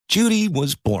Judy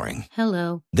was boring.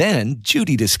 Hello. Then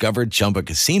Judy discovered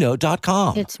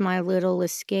ChumbaCasino.com. It's my little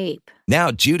escape. Now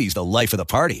Judy's the life of the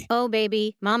party. Oh,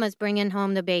 baby, mama's bringing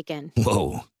home the bacon.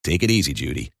 Whoa, take it easy,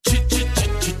 Judy.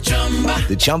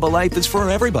 The Chumba life is for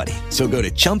everybody. So go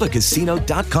to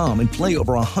ChumbaCasino.com and play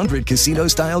over 100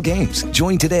 casino-style games.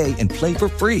 Join today and play for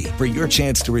free for your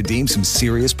chance to redeem some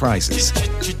serious prizes.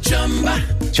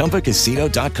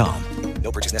 ChumbaCasino.com.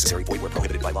 No purchase necessary. Void where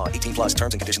prohibited by law. 18 plus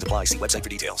terms and conditions apply. See website for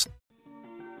details.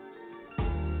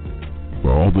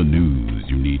 For all the news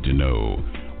you need to know,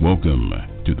 welcome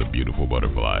to the Beautiful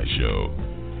Butterfly Show,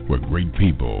 where great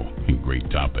people and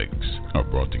great topics are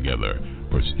brought together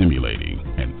for stimulating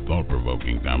and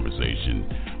thought-provoking conversation,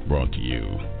 brought to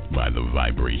you by the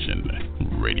Vibration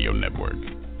Radio Network.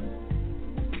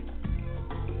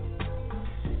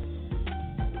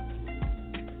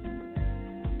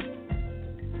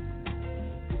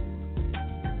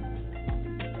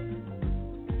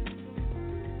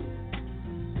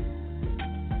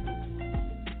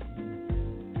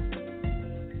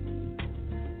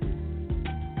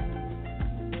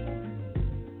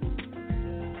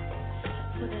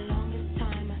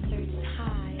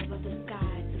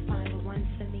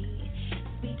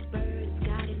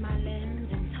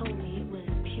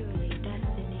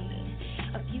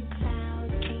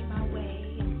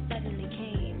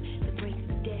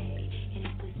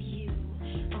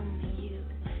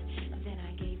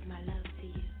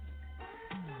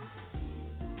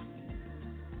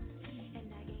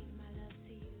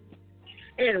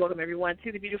 And welcome, everyone,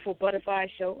 to the Beautiful Butterfly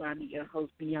Show. I'm your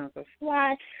host, B.Fly.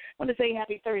 I want to say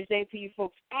happy Thursday to you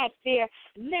folks out there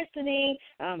listening.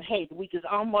 Hey, the week is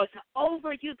almost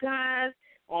over, you guys.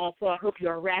 So I hope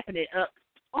you're wrapping it up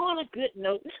on a good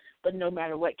note. But no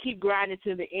matter what, keep grinding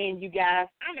to the end, you guys.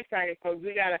 I'm excited, folks.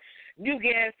 We got a new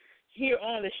guest here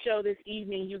on the show this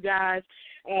evening, you guys.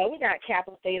 We got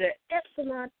KAPPA, THETA,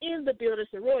 EPSILON in the building,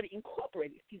 Sorority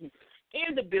Incorporated,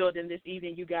 in the building this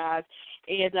evening, you guys.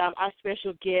 And our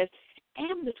special guest,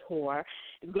 Amanitore,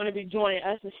 is going to be joining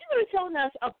us, and she's going to be telling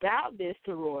us about this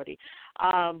sorority,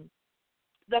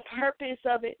 the purpose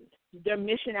of it, their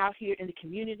mission out here in the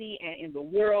community and in the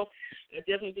world. I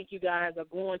definitely think you guys are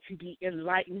going to be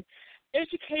enlightened,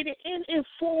 educated, and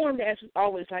informed, as we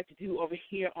always like to do over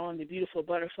here on the Beautiful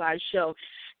Butterfly Show.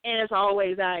 And as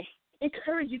always, I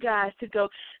encourage you guys to go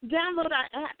download our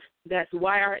app. That's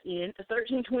YRN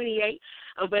 1328,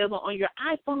 available on your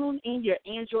iPhone and your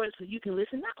Android, so you can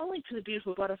listen not only to the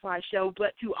Beautiful Butterfly Show,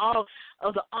 but to all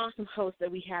of the awesome hosts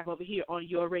that we have over here on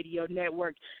your radio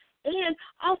network. And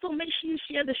also make sure you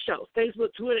share the show,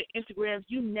 Facebook, Twitter, Instagram,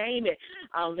 you name it.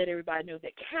 Let everybody know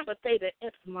that KAPPA, THETA,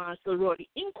 EPSILON, Sorority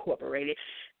Incorporated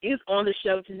is on the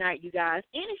show tonight, you guys.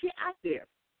 And if you're out there,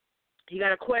 you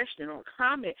got a question or a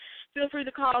comment, feel free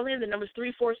to call in. The number is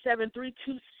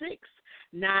 347-326-9139.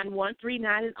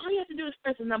 And all you have to do is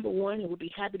press the number 1, and we'll be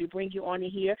happy to bring you on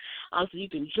in here so you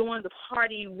can join the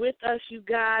party with us, you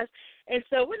guys. And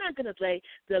so we're not going to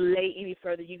delay any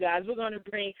further, you guys. We're going to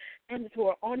bring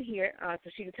Amanitore on here so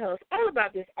she can tell us all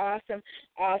about this awesome,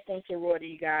 awesome sorority,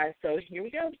 you guys. So here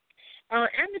we go.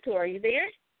 Amanitore, are you there?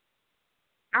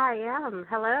 I am.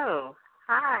 Hello.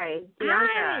 Hi, Bianca.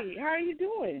 Hi. How are you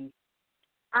doing?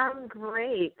 I'm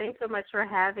great. Thanks so much for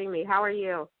having me. How are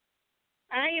you?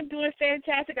 I am doing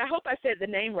fantastic. I hope I said the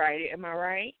name right. Am I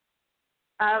right?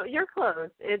 You're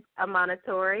close. It's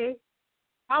Amanitore.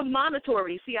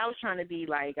 Amanitore. See, I was trying to be,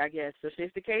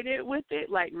 sophisticated with it,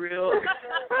 real.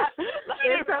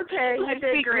 It's okay. You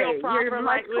did great. You're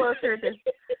much closer than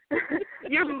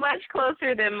you're much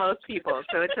closer than most people,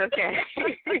 so it's okay.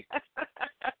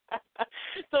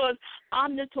 So it's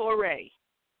Amanitore.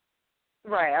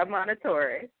 Right,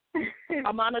 Amanitore.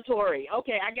 Amanitore.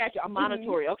 Okay, I got you.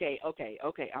 Amanitore. Okay,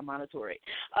 Amanitore.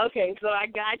 Okay, so I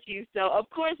got you. So, of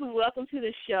course, welcome to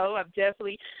the show. I'm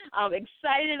definitely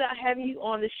excited about having you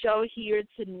on the show here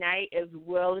tonight as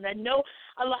well. And I know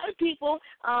a lot of people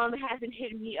have been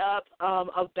hitting me up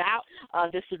about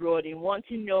the sorority and want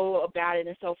to know about it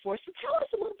and so forth. So tell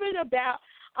us a little bit about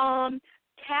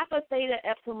KAPPA, THETA,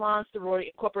 EPSILON, Sorority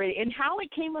Incorporated, and how it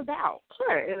came about.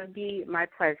 Sure, it would be my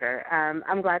pleasure.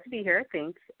 I'm glad to be here.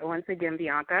 Thanks once again,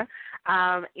 Bianca.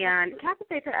 And KAPPA,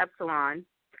 THETA, EPSILON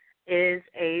is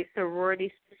a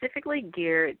sorority specifically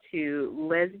geared to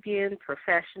lesbian,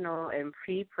 professional, and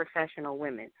pre-professional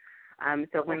women.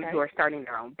 So women who are starting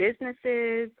their own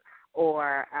businesses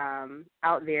or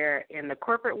out there in the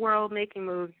corporate world making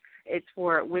moves. It's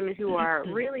for women who are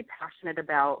really passionate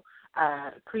about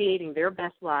creating their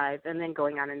best lives and then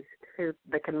going out into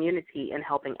the community and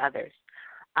helping others.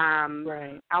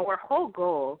 Our whole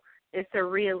goal is to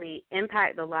really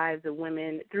impact the lives of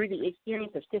women through the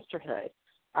experience of sisterhood.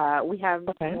 We have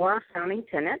 4 founding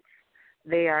tenets.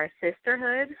 They are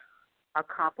sisterhood,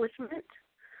 accomplishment,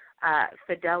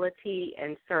 fidelity,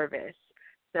 and service.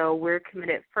 So we're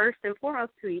committed first and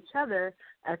foremost to each other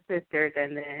as sisters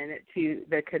and then to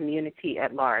the community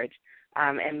at large,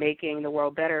 and making the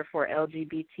world better for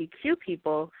LGBTQ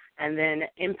people and then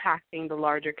impacting the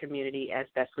larger community as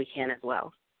best we can as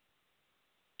well.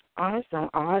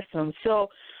 Awesome. So,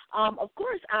 of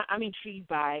course, I'm intrigued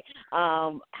by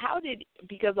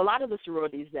because a lot of the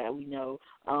sororities that we know,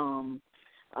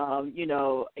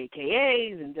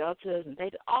 AKAs and Deltas and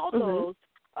Theta, all those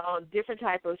different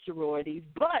type of sororities.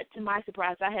 But to my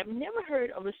surprise, I have never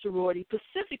heard of a sorority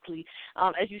specifically,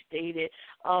 as you stated,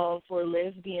 for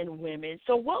lesbian women.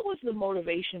 So what was the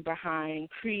motivation behind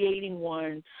creating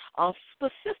one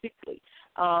specifically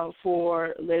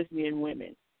for lesbian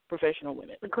women, professional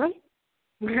women?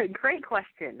 Great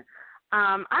question.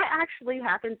 I actually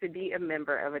happen to be a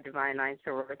member of a Divine Nine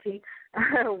sorority,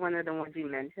 one of the ones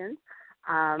you mentioned.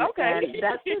 Okay. And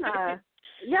that's been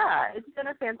it's been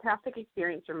a fantastic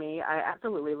experience for me. I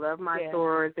absolutely love my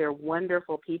sorors. They're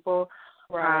wonderful people.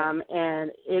 Right.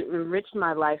 And it enriched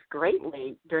my life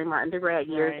greatly during my undergrad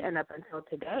years and up until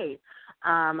today.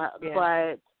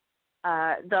 But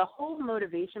the whole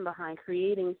motivation behind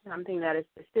creating something that is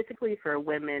specifically for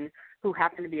women who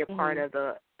happen to be a part of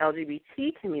the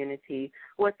LGBT community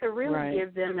was to really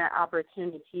give them that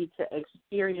opportunity to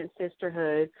experience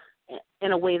sisterhood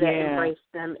in a way that embraced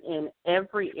them in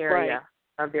every area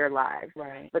of their lives.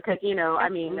 Right. Because,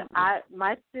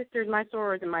 my sisters, my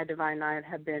sorors, and my Divine Nine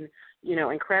have been,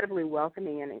 incredibly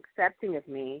welcoming and accepting of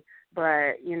me.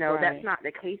 But, that's not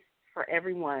the case for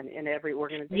everyone in every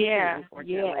organization. Yeah,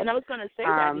 and I was going to say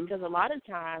that because a lot of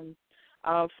times,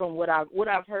 from what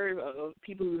I've heard of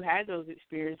people who had those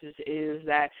experiences is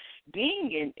that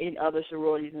being in other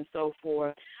sororities and so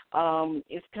forth,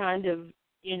 it's kind of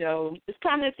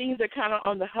things that kind of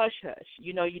on the hush hush.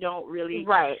 You don't really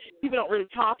people don't really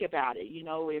talk about it.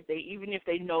 Even if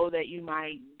they know that you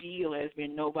might be a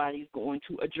lesbian, nobody's going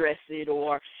to address it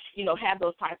or have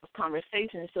those type of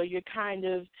conversations. So you're kind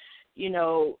of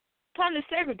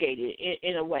segregated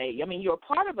in a way. I mean, you're a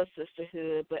part of a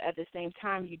sisterhood, but at the same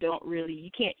time, you don't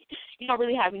really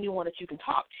have anyone that you can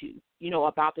talk to,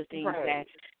 about the things that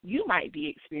you might be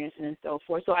experiencing and so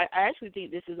forth. So I actually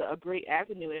think this is a great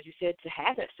avenue, as you said, to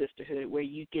have that sisterhood where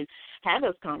you can have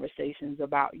those conversations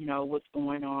about, what's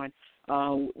going on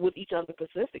with each other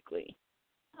specifically.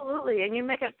 Absolutely, and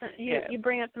you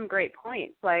bring up some great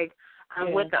points, like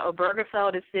with the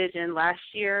Obergefell decision last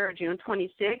year, June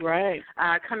 26th,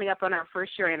 coming up on our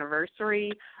first-year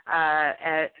anniversary,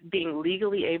 at being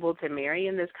legally able to marry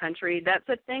in this country. That's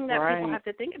a thing that people have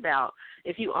to think about.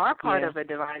 If you are part of a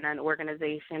Divine Nine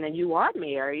organization and you are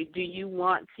married, do you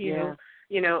want to,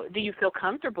 do you feel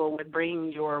comfortable with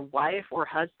bringing your wife or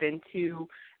husband to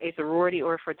a sorority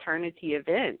or fraternity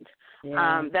event?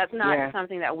 That's not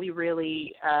something that we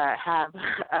really have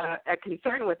a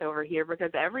concern with over here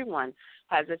because everyone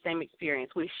has the same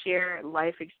experience. We share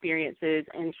life experiences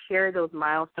and share those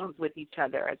milestones with each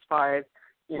other as far as,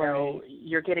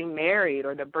 you're getting married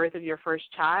or the birth of your first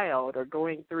child or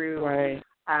going through,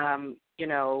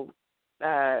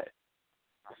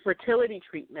 fertility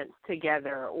treatments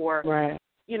together or,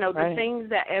 the things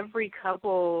that every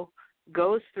couple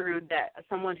goes through that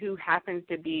someone who happens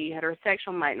to be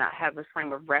heterosexual might not have a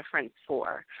frame of reference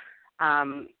for.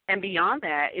 And beyond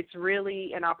that, it's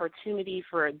really an opportunity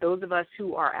for those of us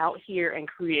who are out here and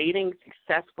creating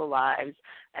successful lives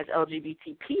as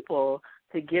LGBT people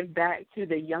to give back to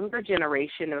the younger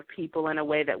generation of people in a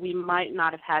way that we might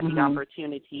not have had the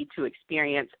opportunity to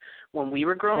experience when we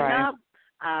were growing up.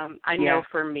 I know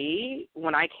for me,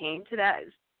 when I came to that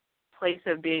place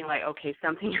of being like, okay,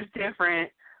 something is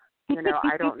different,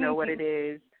 I don't know what it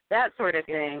is, that sort of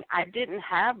thing. I didn't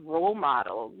have role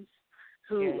models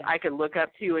who I could look up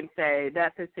to and say,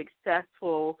 that's a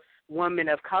successful woman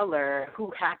of color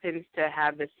who happens to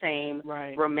have the same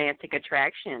romantic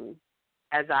attraction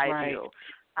as I do.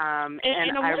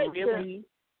 And I really...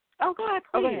 Oh, go ahead,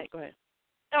 please. Go ahead.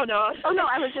 Oh no!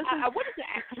 I was just.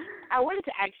 I wanted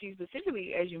to ask you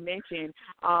specifically, as you mentioned,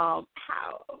 how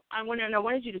I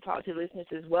wanted you to talk to listeners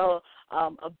as well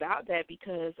about that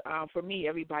because for me,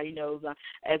 everybody knows,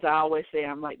 as I always say,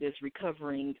 I'm like this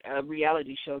recovering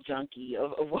reality show junkie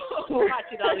of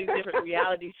watching all these different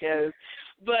reality shows.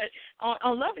 But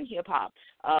on Love and Hip Hop,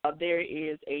 there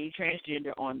is a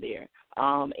transgender on there,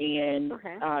 and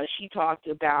she talked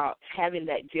about having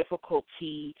that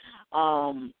difficulty.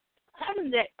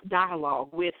 Having that dialogue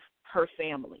with her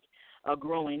family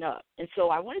growing up. And so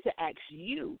I wanted to ask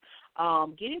you,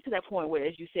 getting to that point where,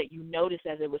 as you said, you noticed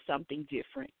that there was something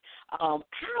different. How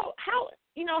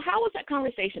was that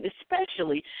conversation,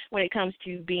 especially when it comes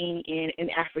to being in an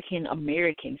African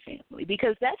American family?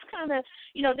 Because that's kind of,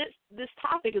 this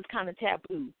topic is kind of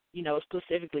taboo,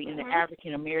 specifically in the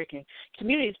African American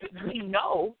communities. Because we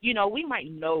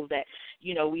might know that,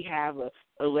 we have a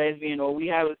lesbian, or we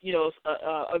have, a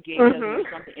gay cousin or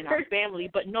something in our family,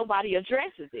 but nobody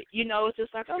addresses it. It's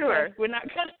just like, okay, we're not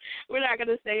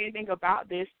gonna say anything about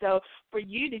this. So for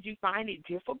you, did you find it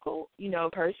difficult,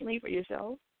 personally for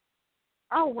yourself?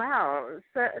 Oh, wow.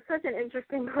 Such an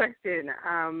interesting question.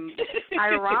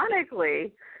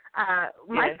 Ironically,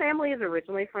 my family is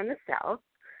originally from the South.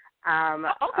 A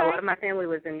lot of my family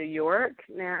was in New York.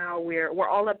 Now we're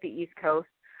all up the East Coast,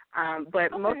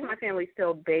 but most of my family is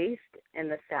still based in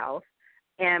the South.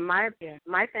 And my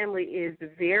family is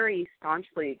very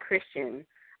staunchly Christian.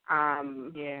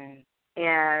 And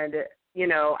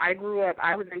I grew up,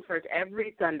 I was in church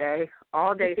every Sunday,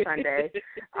 all day Sunday.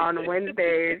 On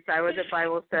Wednesdays, I was at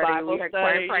Bible study. We had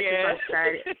choir practice on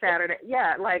Saturday.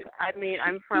 Yeah,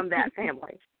 I'm from that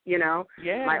family, Yeah.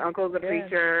 My uncle's a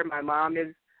preacher. My mom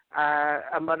is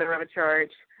a mother of a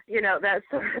church, that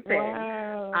sort of thing.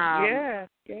 Wow.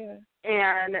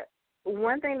 And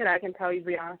one thing that I can tell you,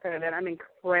 Bianca, that I'm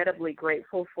incredibly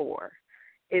grateful for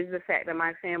is the fact that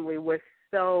my family was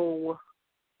so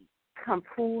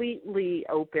completely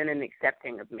open and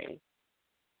accepting of me.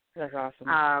 That's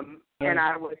awesome. And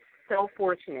I was so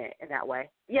fortunate in that way.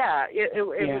 Yeah,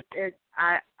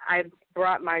 I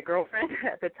brought my girlfriend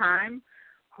at the time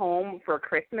home for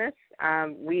Christmas.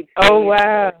 We'd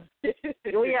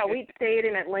stayed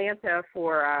in Atlanta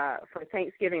for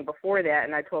Thanksgiving before that,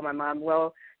 and I told my mom,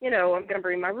 well, I'm going to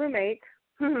bring my roommate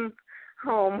home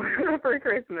for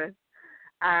Christmas.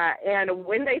 And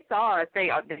when they saw us,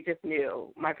 they just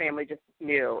knew. My family just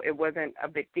knew. It wasn't a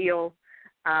big deal.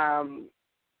 And,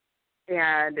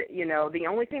 the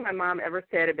only thing my mom ever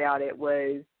said about it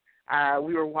was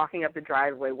we were walking up the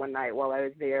driveway one night while I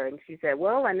was there, and she said,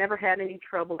 well, I never had any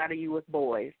trouble out of you with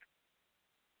boys.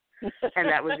 And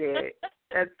that was it.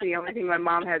 That's the only thing my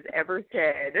mom has ever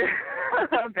said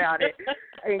about it.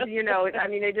 And,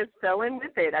 they just fell in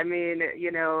with it.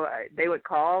 They would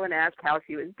call and ask how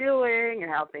she was doing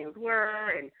and how things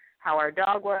were and how our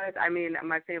dog was.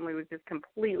 My family was just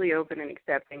completely open and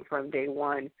accepting from day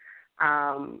one.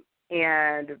 I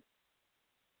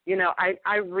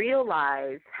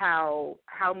realize how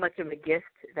much of a gift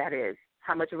that is,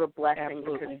 how much of a blessing.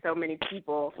 Absolutely. Because so many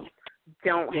people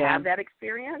don't have that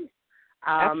experience.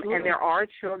 And there are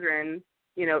children,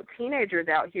 teenagers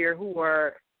out here who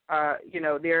are,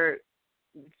 their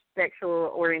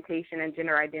sexual orientation and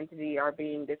gender identity are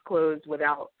being disclosed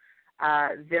without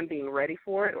them being ready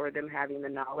for it or them having the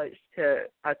knowledge to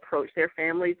approach their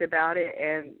families about it.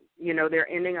 And, they're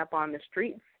ending up on the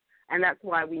streets. And that's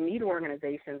why we need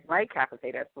organizations like KAPPA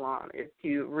THETA EPSILON, is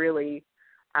to really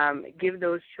give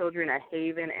those children a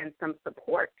haven and some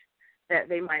support that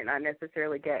they might not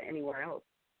necessarily get anywhere else.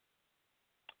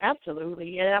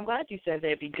 Absolutely, and I'm glad you said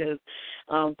that because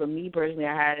for me personally,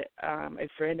 I had a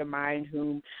friend of mine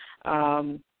whom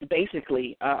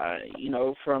basically,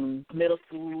 from middle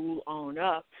school on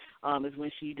up is when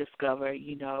she discovered,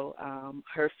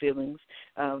 her feelings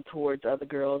towards other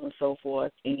girls and so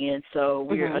forth. And so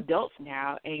we're adults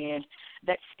now, and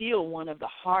that's still one of the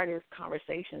hardest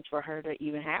conversations for her to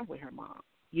even have with her mom.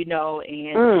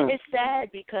 And it's sad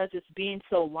because it's been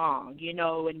so long,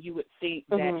 and you would think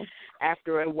that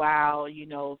after a while,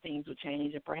 things would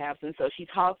change and perhaps. And so she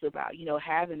talks about,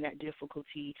 having that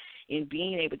difficulty in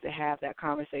being able to have that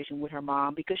conversation with her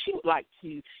mom because she would like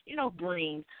to,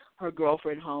 bring her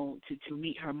girlfriend home to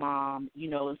meet her mom,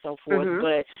 and so forth.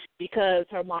 But because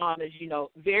her mom is,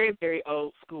 very, very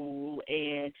old school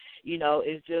and,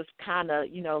 is just kind of,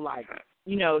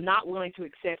 not willing to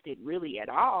accept it really at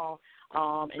all.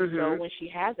 And so when she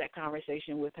has that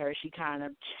conversation with her, she kind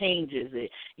of changes it,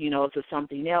 to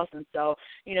something else. And so,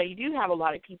 you do have a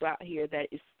lot of people out here that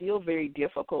it's still very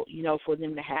difficult, for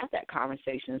them to have that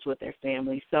conversations with their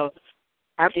family. So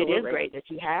Absolutely. It is great that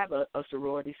you have a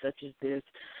sorority such as this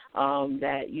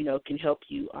that, can help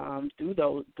you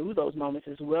through those moments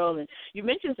as well. And you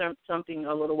mentioned something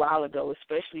a little while ago,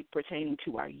 especially pertaining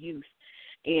to our youth.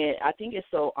 And I think it's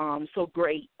so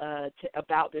great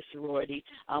about this sorority,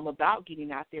 about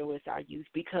getting out there with our youth,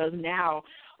 because now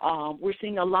we're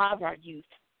seeing a lot of our youth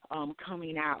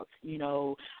coming out,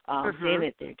 saying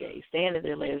that they're gay, saying that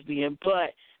they're lesbian,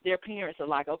 but their parents are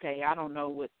like, okay, I don't know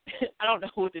what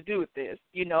to do with this.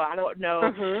 I don't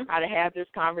know how to have this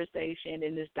conversation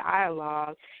and this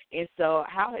dialogue. And so,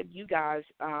 how have you guys,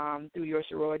 through your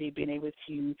sorority, been able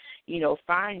to,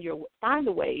 find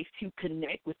the ways to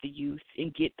connect with the youth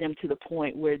and get them to the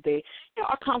point where they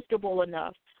are comfortable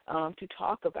enough to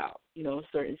talk about,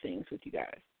 certain things with you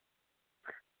guys?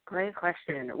 Great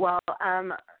question. Well,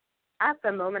 at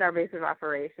the moment, our base of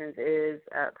operations is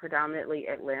predominantly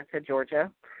Atlanta,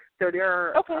 Georgia. So there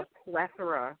are a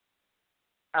plethora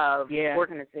of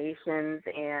organizations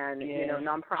and,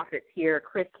 nonprofits here.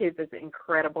 Chris Kids is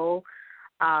incredible.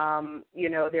 There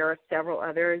are several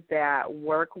others that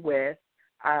work with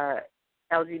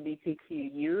LGBTQ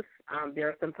youth. There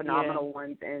are some phenomenal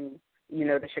ones in,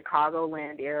 the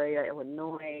Chicagoland area,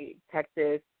 Illinois,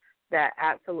 Texas, that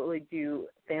absolutely do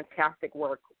fantastic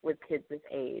work with kids this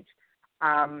age.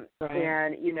 And,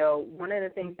 one of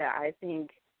the things that I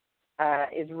think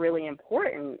is really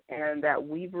important and that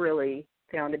we've really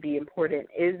found to be important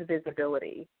is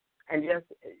visibility. And just,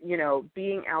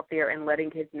 being out there and letting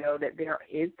kids know that there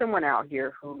is someone out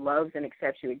here who loves and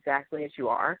accepts you exactly as you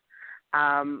are,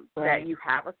 that you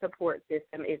have a support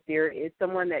system. If there is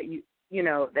someone that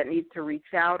that needs to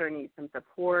reach out or needs some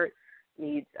support,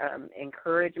 needs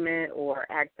encouragement or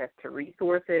access to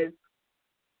resources,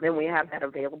 then we have that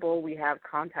available. We have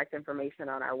contact information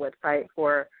on our website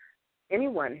for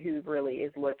anyone who really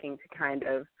is looking to kind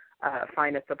of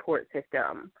find a support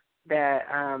system that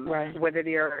whether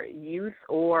they're youth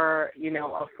or,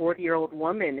 a 40-year-old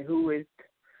woman who is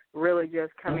really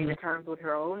just coming to terms with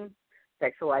her own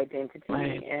sexual identity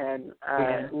and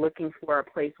looking for a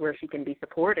place where she can be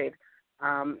supported.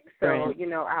 Our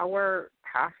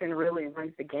passion really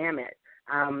runs the gamut.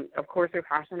 Of course, we're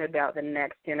passionate about the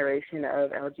next generation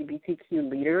of LGBTQ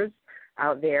leaders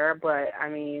out there, but,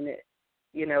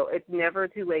 it's never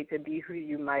too late to be who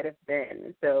you might have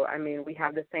been. So, we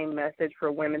have the same message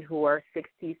for women who are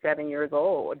 67 years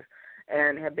old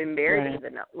and have been married in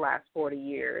the last 40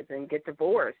 years and get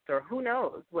divorced, or who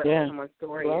knows what someone's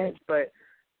story is. But,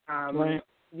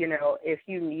 if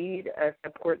you need a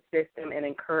support system and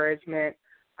encouragement,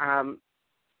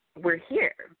 we're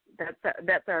here.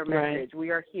 That's our message.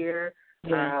 We are here.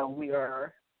 We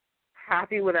are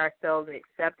happy with ourselves,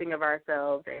 accepting of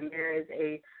ourselves, and there is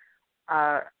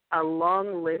a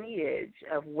long lineage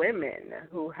of women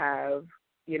who have,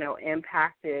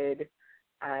 impacted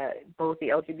both the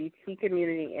LGBT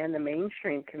community and the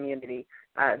mainstream community.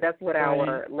 That's what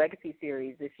our legacy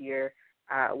series this year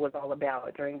was all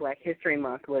about during Black History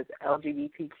Month, was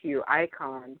LGBTQ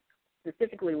icons,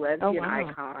 specifically lesbian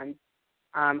icons,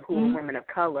 who are women of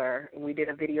color. And we did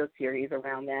a video series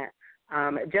around that,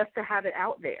 just to have it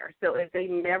out there. So if they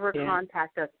never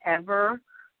contact us ever,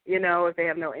 if they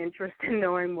have no interest in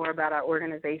knowing more about our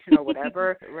organization or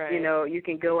whatever, you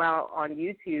can go out on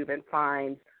YouTube and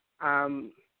find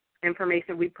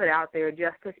information we put out there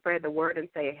just to spread the word and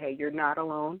say, hey, you're not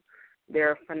alone. There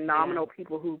are phenomenal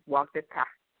people who've walked this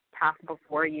path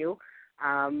before you,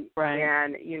 and,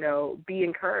 be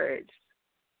encouraged.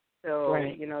 So,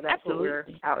 that's what we're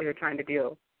out here trying to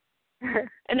do.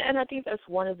 And I think that's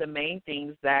one of the main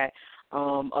things that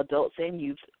adults and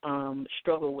youth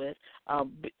struggle with,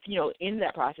 in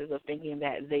that process of thinking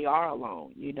that they are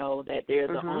alone, that they're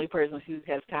the only person who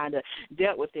has kind of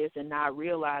dealt with this and not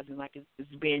realizing, like,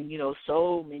 it's been,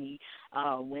 so many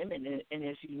women, and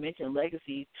as you mentioned,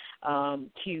 legacies,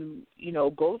 to,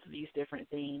 go through these different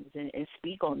things and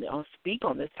speak on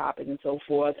this topic and so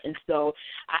forth. And so,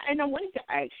 I wanted to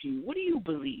ask you, what do you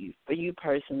believe, for you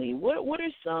personally, what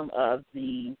are some of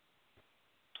the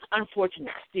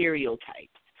unfortunate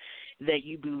stereotypes that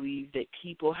you believe that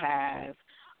people have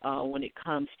when it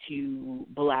comes to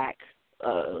Black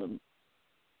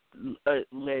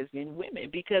lesbian women?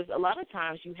 Because a lot of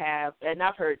times you have, and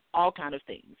I've heard all kind of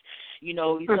things,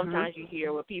 sometimes you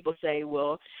hear where people say,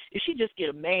 well, if she just get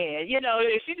a man,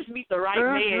 if she just meet the right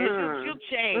man, she'll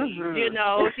change,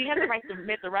 she hasn't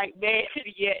met the right man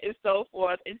yet, and so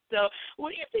forth. And so what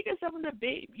do you think of some of the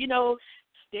big,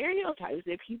 stereotypes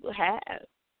that people have?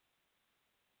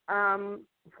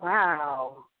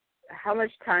 Wow. How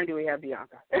much time do we have,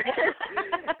 Bianca?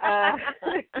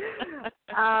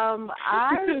 I'm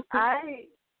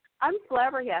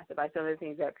flabbergasted by some of the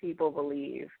things that people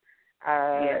believe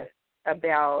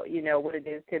about, what it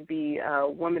is to be a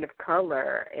woman of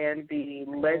color and be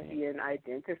lesbian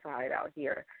identified out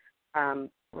here.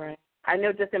 I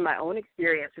know just in my own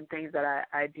experience and things that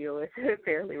I deal with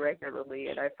fairly regularly,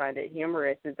 and I find it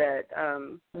humorous, is that,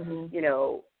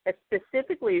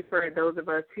 specifically for those of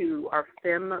us who are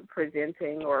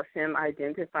femme-presenting or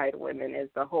femme-identified women, is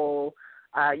the whole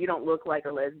you don't look like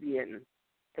a lesbian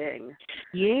thing.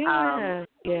 Yeah,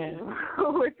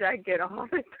 which I get all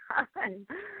the time.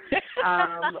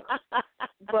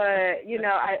 But, you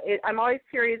know, I'm always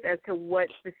curious as to what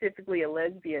specifically a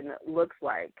lesbian looks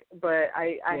like. But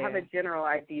I have a general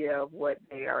idea of what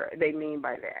they mean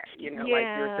by that. You know, like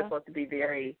you're supposed to be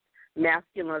very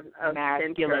masculine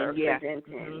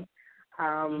presenting.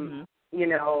 You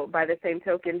know, by the same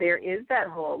token, there is that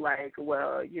whole like,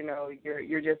 well, you know,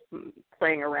 you're just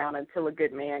playing around until a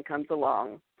good man comes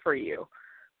along for you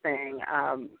thing.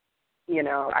 You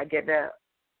know, I get that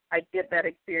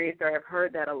experience, or I've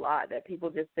heard that a lot, that people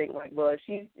just think like, well,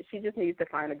 she just needs to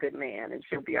find a good man and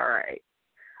she'll be all right.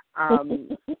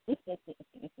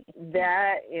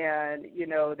 That, and you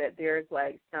know, that there's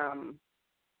like some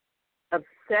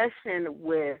obsession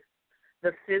with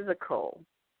the physical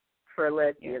for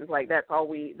lesbians, like that's all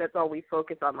we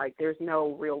focus on. Like there's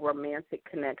no real romantic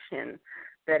connection,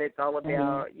 that it's all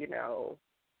about, you know,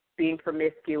 being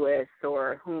promiscuous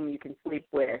or whom you can sleep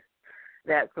with,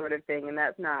 that sort of thing. And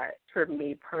that's not, for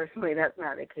me personally, that's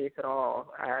not the case at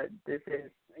all. This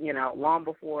is, you know, long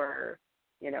before,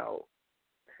 you know,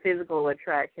 physical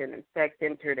attraction and sex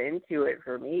entered into it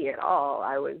for me at all.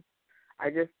 I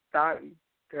just thought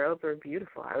girls were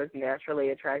beautiful. I was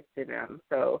naturally attracted to them.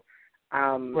 So,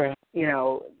 you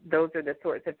know, those are the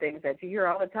sorts of things that you hear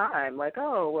all the time. Like,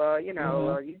 oh, well, you know,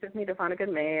 well, you just need to find a good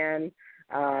man,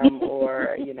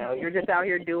 or, you know, you're just out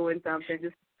here doing something,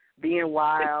 just being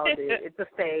wild. It's a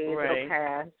phase. It'll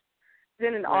pass. It's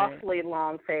been an awfully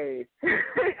long phase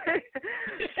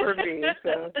for me.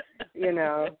 So, you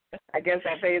know, I guess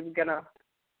that phase is going to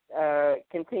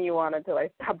continue on until I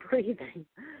stop breathing.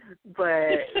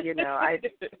 But, you know,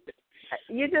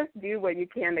 you just do what you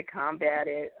can to combat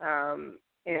it.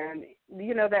 And,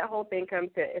 you know, that whole thing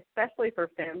comes to, especially for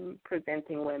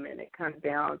femme-presenting women, it comes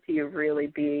down to you really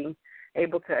being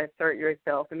able to assert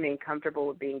yourself and being comfortable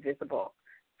with being visible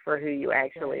for who you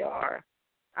actually are,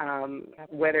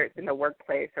 whether it's in the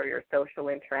workplace or your social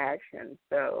interactions.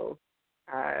 So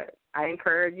I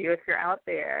encourage you, if you're out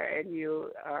there and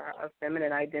you are a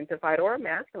feminine identified or a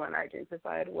masculine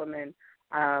identified woman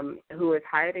who is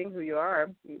hiding who you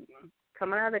are,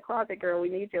 come out of the closet, girl. We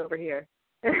need you over here.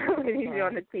 We need you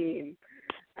on the team.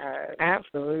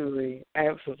 Absolutely.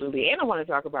 And I want to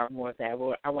talk about more of that.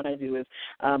 What I want to do is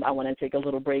I want to take a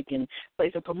little break and play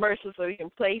some commercials so we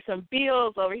can play some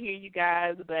bills over here, you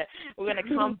guys. But we're going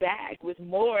to come back with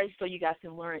more so you guys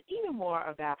can learn even more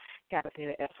about Kappa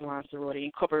Theta Epsilon Sorority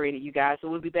Incorporated, you guys. So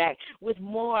we'll be back with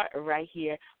more right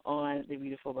here on the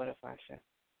Beautiful Butterfly Show.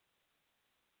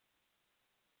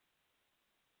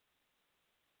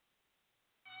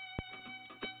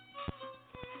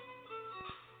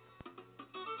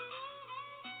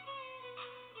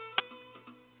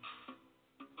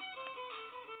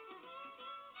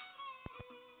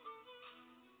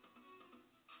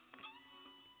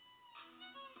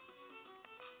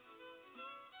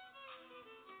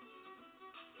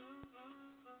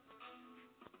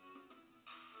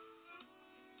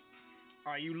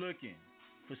 Are you looking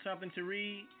for something to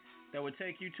read that would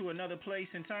take you to another place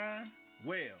in time?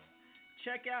 Well,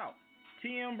 check out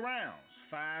T.M. Brown's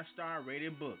 5-star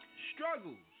rated book,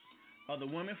 Struggles of the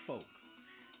Women Folk.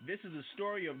 This is the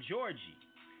story of Georgie.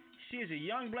 She is a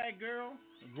young black girl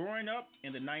growing up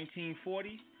in the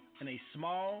 1940s in a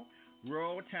small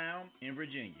rural town in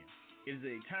Virginia. It is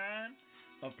a time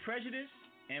of prejudice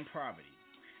and poverty.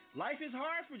 Life is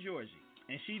hard for Georgie,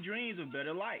 and she dreams of a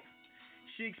better life.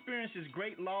 She experiences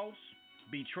great loss,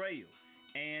 betrayal,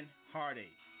 and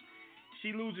heartache.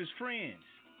 She loses friends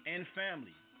and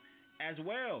family, as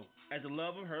well as the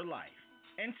love of her life.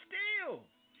 And still,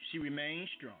 she remains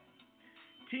strong.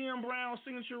 T.M. Brown's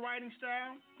signature writing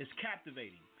style is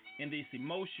captivating in this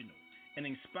emotional and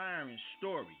inspiring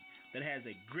story that has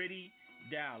a gritty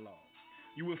dialogue.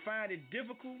 You will find it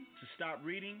difficult to stop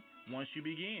reading once you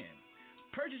begin.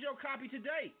 Purchase your copy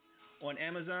today on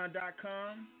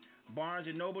Amazon.com,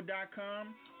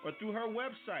 BarnesandNoble.com, or through her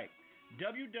website,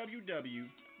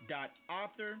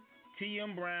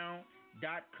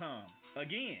 www.authortmbrown.com.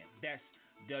 Again, that's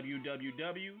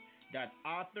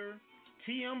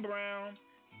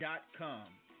www.authortmbrown.com.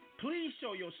 Please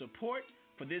show your support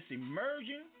for this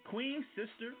emerging Queen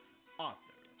Sister author.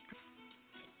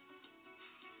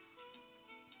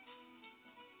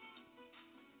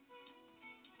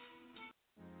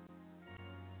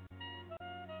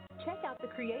 Check out the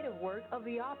creative work of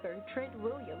the author Trent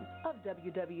Williams of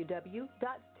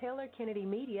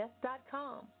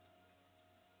www.taylorkennedymedia.com.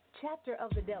 Chapter of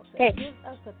the Delta gives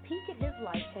us a peek at his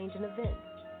life-changing events.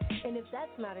 And if that's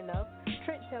not enough,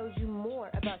 Trent tells you more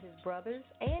about his brothers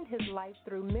and his life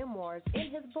through memoirs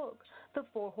in his book, The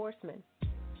Four Horsemen.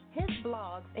 His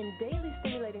blogs and daily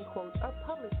stimulating quotes are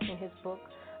published in his book,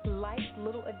 Life's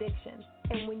Little Addiction.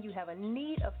 And when you have a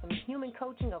need of some human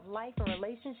coaching of life and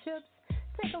relationships,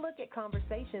 take a look at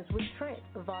Conversations with Trent,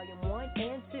 Volume 1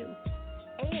 and 2,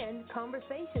 and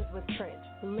Conversations with Trent,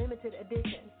 Limited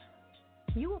Edition.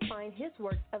 You will find his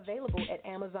work available at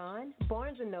Amazon,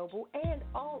 Barnes & Noble, and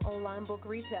all online book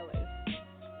retailers.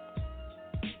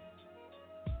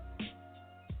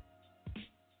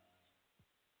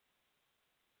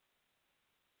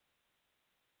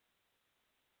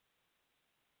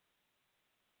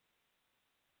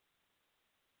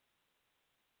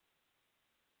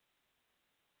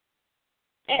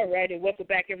 All right, and welcome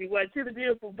back, everyone, to the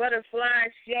Beautiful Butterfly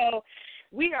Show.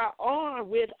 We are on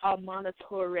with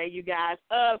Amanitore, you guys,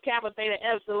 of Kappa, Theta,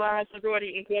 Epsilon,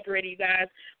 Sorority Incorporated, you guys.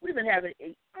 We've been having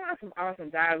an awesome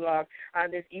dialogue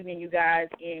this evening, you guys.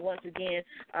 And once again,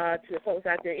 to the folks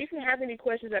out there, if you have any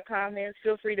questions or comments,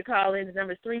 feel free to call in. The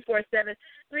number is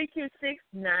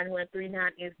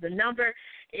 347-326-9139 is the number.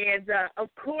 And,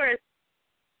 of course,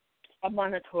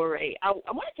 Amanitore, I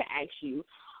wanted to ask you,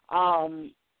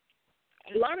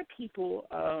 a lot of people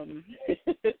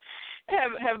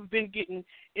have been getting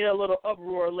in a little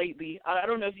uproar lately. I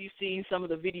don't know if you've seen some of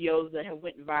the videos that have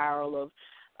went viral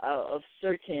of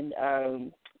certain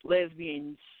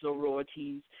lesbian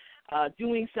sororities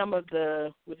doing some of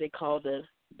the what they call the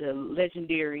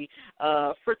legendary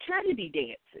fraternity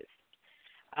dances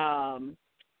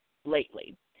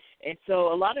lately. And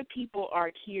so a lot of people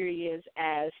are curious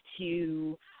as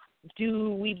to,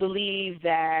 do we believe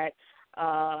that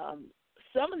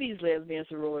some of these lesbian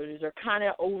sororities are kind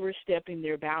of overstepping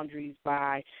their boundaries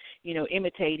by,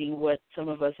 imitating what some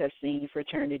of us have seen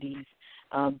fraternities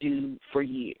do for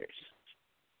years?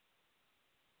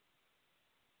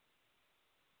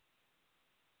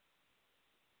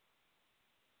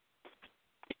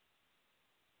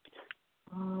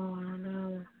 Oh,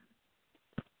 no.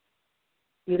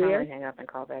 You there? I'm going to hang up and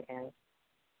call back in.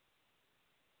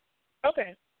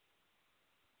 Okay.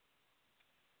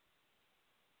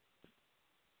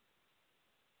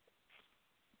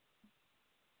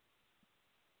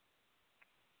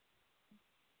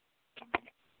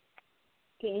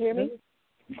 Can you hear me?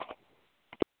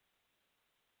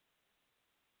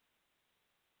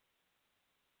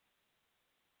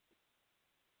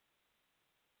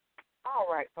 All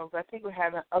right, folks. I think we're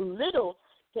having a little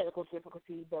technical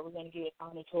difficulty, but we're going to get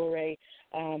Amanitore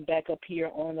back up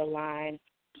here on the line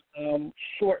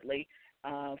shortly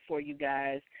for you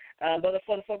guys. But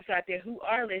for the folks out there who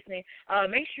are listening,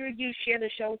 make sure you share the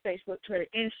show, Facebook, Twitter,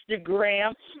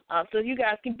 Instagram, so you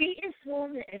guys can be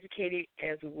informed and educated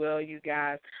as well, you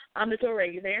guys.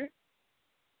 Amanitore, you there?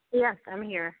 Yes, I'm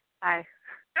here. Hi.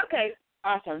 Okay,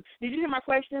 awesome. Did you hear my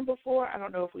question before? I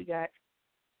don't know if we got...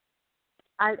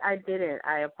 I didn't.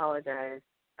 I apologize.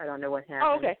 I don't know what happened.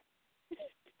 Oh, okay.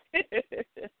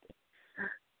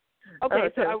 Okay,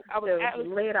 so I was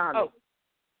lay it on me.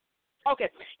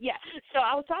 Okay, yeah. So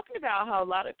I was talking about how a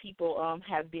lot of people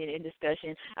have been in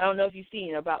discussion. I don't know if you've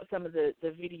seen about some of the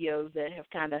videos that have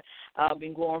kind of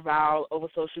been going viral over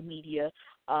social media,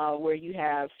 where you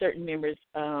have certain members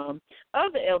of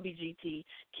the LGBT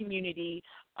community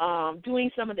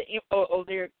doing some of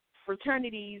their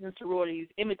fraternities and sororities,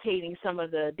 imitating some of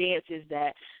the dances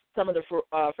that some of the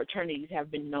fraternities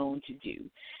have been known to do.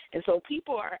 And so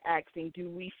people are asking, do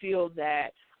we feel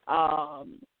that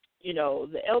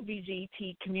the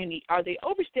LGBT community, are they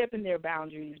overstepping their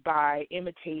boundaries by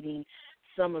imitating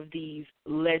some of these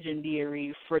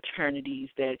legendary fraternities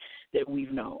that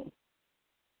we've known?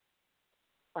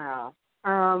 Wow.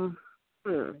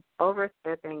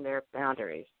 Overstepping their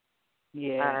boundaries.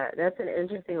 Yeah. That's an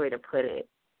interesting way to put it.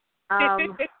 I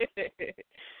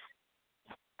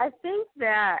think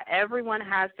that everyone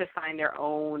has to find their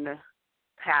own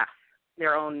path,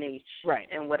 their own niche, right,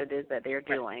 in what it is that they're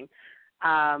doing.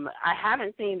 I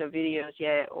haven't seen the videos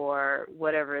yet or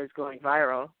whatever is going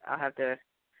viral. I'll have to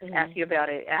ask you about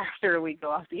it after we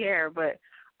go off the air, but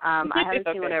I haven't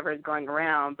seen whatever is going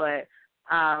around. But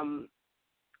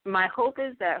my hope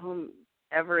is that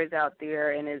whomever is out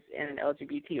there and is in an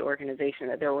LGBT organization,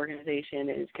 that their organization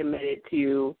is committed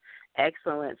to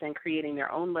excellence and creating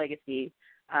their own legacy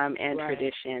and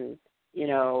tradition,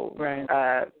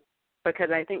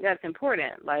 because I think that's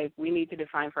important. Like, we need to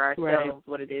define for ourselves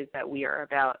what it is that we are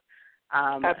about.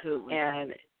 Absolutely.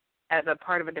 And as a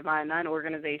part of a Divine Nine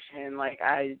organization,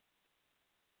 I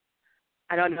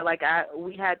don't know,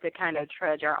 we had to kind of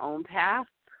trudge our own path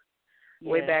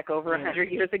way back over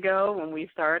 100 years ago when we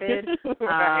started.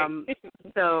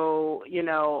 So,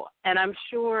 and I'm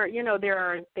sure, there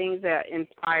are things that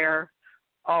inspire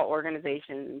all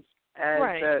organizations. As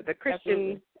the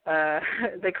Christian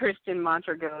the Christian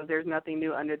mantra goes, there's nothing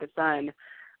new under the sun.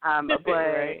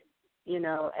 But,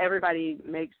 everybody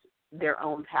makes their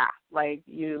own path. Like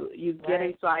you get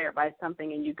inspired by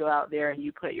something and you go out there and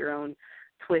you put your own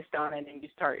twist on it and you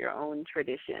start your own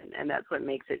tradition, and that's what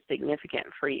makes it significant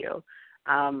for you.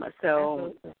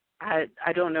 So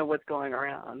I don't know what's going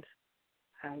around.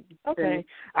 Okay.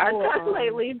 I've talked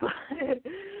lately,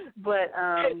 but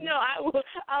no,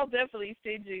 I'll definitely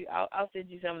send you. I'll send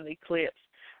you some of the clips.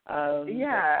 I've been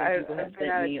out of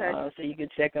touch, so you can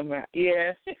check them out.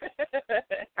 Yeah,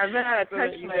 I've been out of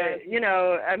touch, but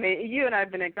you and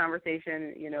I've been in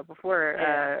conversation,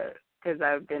 before, because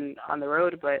I've been on the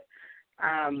road. But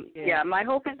my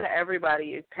hope is that everybody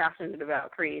is passionate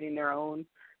about creating their own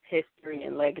history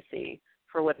and legacy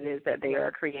for what it is that they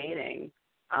are creating.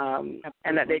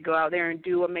 And that they go out there and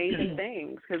do amazing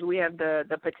things, because we have the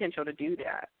potential to do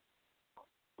that.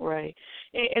 Right.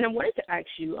 And I wanted to ask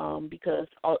you, because,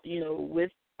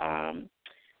 with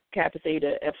Kappa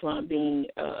Theta Epsilon being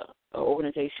an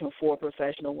organization for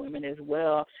professional women as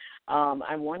well,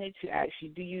 I wanted to ask you,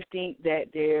 do you think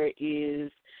that there is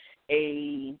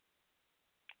a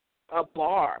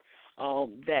bar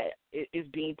that is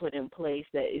being put in place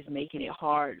that is making it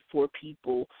hard for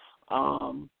people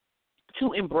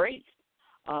to embrace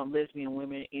lesbian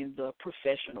women in the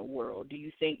professional world? Do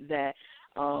you think that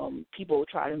people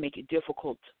try to make it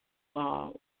difficult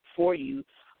for you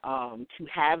to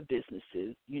have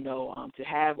businesses, to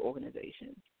have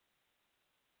organizations?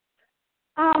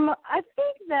 I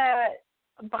think that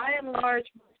by and large,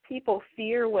 people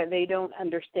fear what they don't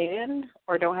understand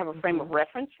or don't have a frame of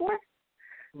reference for.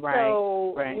 Right.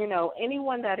 So,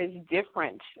 anyone that is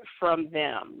different from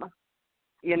them,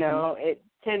 it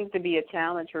tends to be a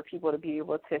challenge for people to be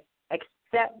able to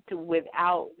accept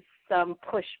without some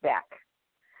pushback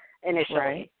initially.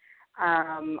 Right.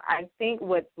 I think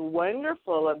what's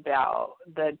wonderful about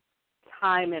the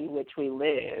time in which we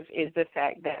live is the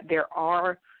fact that there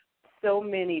are so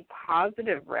many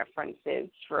positive references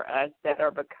for us that are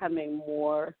becoming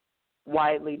more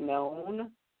widely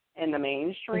known in the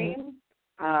mainstream.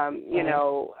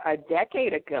 A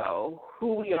decade ago,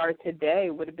 who we are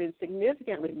today would have been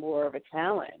significantly more of a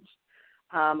challenge.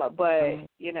 But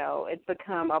it's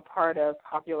become a part of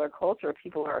popular culture.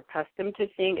 People are accustomed to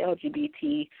seeing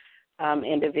LGBT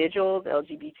individuals,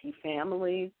 LGBT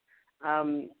families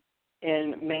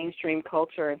in mainstream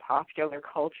culture and popular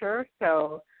culture.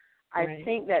 So I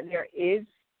think that there is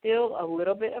still a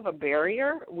little bit of a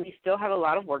barrier. We still have a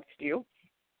lot of work to do.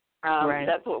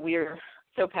 That's what we're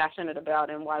so passionate about,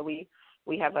 and why we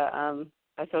have a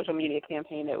social media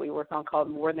campaign that we work on called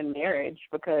More Than Marriage,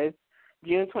 because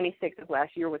June 26th of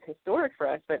last year was historic for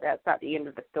us, but that's not the end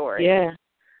of the story. Yeah.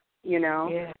 So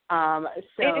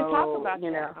and talk about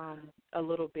that a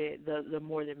little bit, the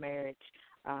More Than Marriage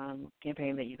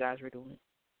campaign that you guys were doing.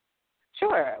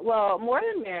 Sure. Well, More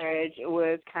Than Marriage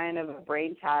was kind of a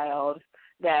brainchild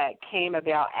that came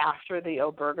about after the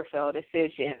Obergefell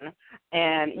decision,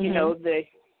 and the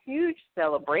huge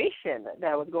celebration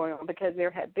that was going on, because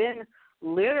there had been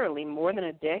literally more than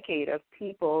a decade of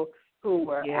people who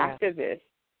were activists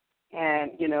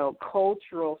and,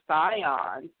 cultural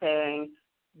scions saying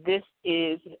this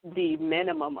is the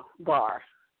minimum bar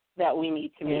that we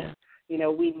need to meet.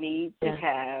 We need to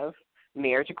have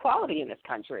marriage equality in this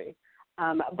country.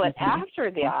 But after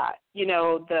that,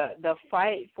 the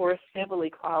fight for civil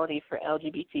equality for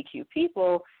LGBTQ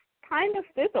people kind of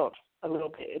fizzled a little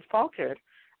bit. It faltered.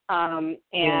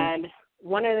 And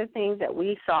one of the things that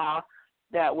we saw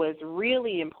that was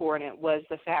really important was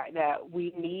the fact that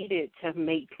we needed to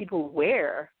make people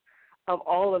aware of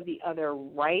all of the other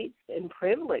rights and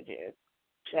privileges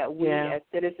that we as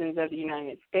citizens of the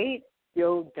United States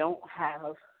still don't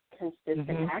have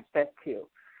consistent access to.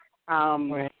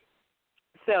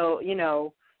 So,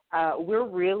 we're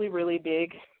really, really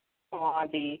big on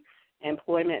the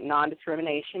Employment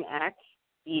Non-Discrimination Act,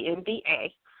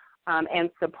 ENDA, and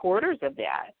supporters of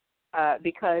that,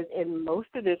 because in most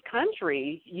of this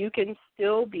country, you can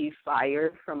still be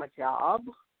fired from a job,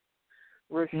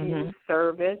 refuse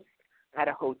service at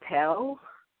a hotel,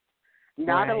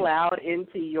 not allowed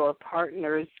into your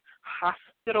partner's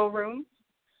hospital room,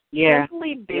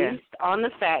 simply based on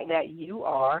the fact that you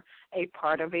are a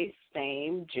part of a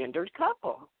same-gendered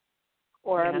couple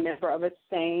or a member of a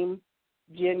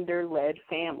same-gender-led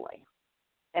family.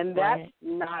 And that's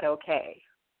not okay.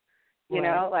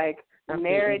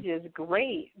 Marriage is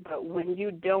great, but when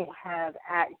you don't have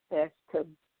access to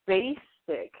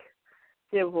basic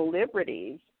civil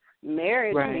liberties,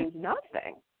 marriage Right. means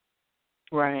nothing.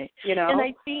 Right. You know,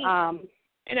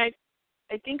 And I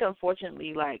think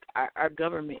unfortunately, like our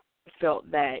government felt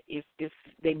that if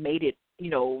they made it,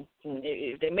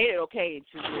 if they made it okay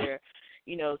to where,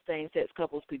 same-sex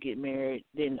couples could get married,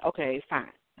 then okay,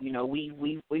 fine.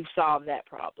 We've solved that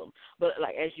problem. But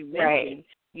like as you mentioned,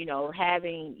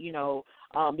 having,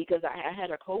 because I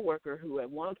had a coworker who at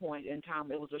one point in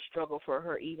time it was a struggle for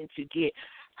her even to get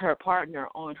her partner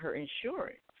on her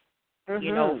insurance.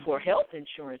 For health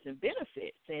insurance and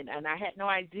benefits. And I had no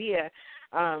idea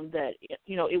that,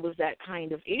 it was that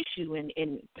kind of issue.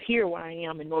 And here where I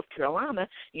am in North Carolina,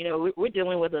 we're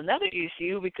dealing with another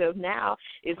issue because now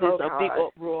it's just a big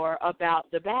uproar about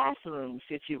the bathroom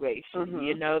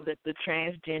situation, that the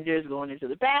transgenders going into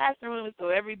the bathroom. So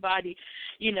everybody,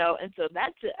 and so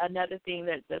that's another thing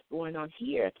that's going on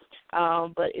here.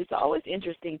 But it's always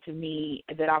interesting to me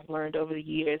that I've learned over the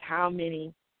years how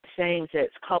many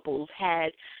same-sex couples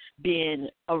had been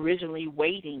originally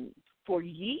waiting for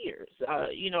years.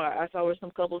 I saw where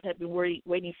some couples had been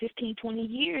waiting 15, 20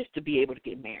 years to be able to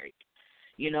get married.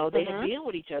 They had been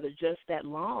with each other just that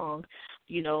long,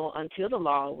 until the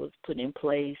law was put in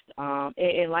place.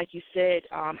 And like you said,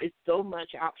 it's so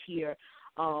much out here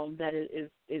that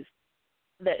is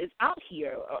out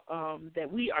here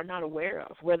that we are not aware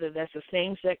of, whether that's a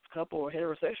same-sex couple or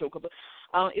heterosexual couple.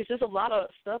 It's just a lot of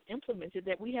stuff implemented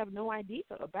that we have no idea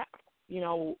about,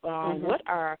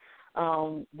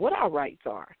 what our rights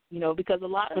are, because a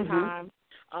lot of times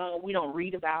we don't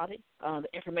read about it. The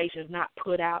information is not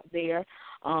put out there,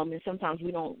 and sometimes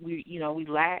we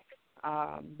lack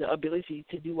the ability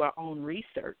to do our own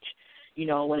research,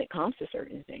 when it comes to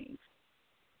certain things.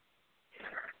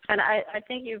 And I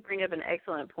think you bring up an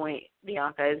excellent point,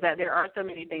 Bianca, is that there are so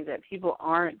many things that people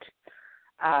aren't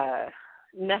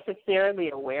necessarily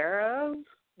aware of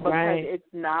because it's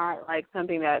not like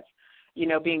something that's,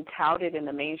 being touted in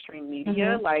the mainstream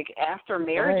media. Like after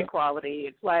marriage equality,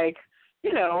 it's like,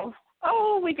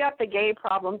 we got the gay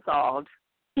problem solved.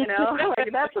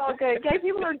 Like that's all good. Gay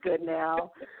people are good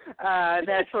now,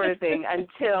 that sort of thing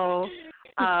until,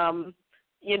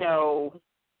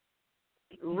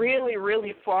 really,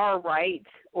 really far-right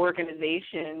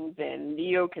organizations and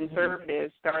neoconservatives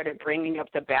started bringing up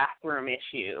the bathroom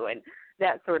issue and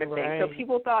that sort of thing. So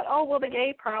people thought, the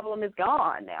gay problem is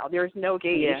gone now. There's no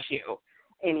gay issue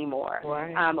anymore,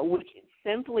 which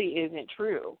simply isn't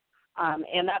true.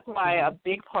 And that's why a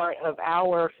big part of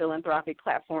our philanthropic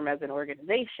platform as an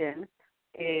organization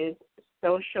is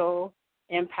social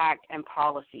impact and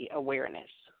policy awareness,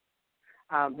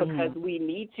 because we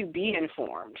need to be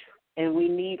informed. And we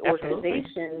need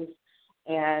organizations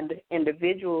and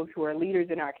individuals who are leaders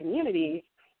in our communities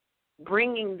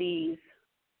bringing these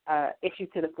issues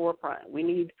to the forefront. We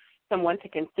need someone to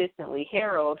consistently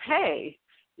herald, hey,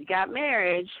 we got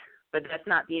marriage, but that's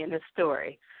not the end of the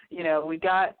story. We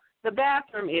got the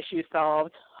bathroom issue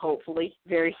solved, hopefully,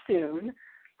 very soon,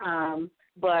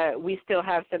 but we still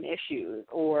have some issues.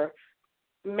 Or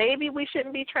maybe we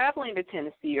shouldn't be traveling to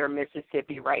Tennessee or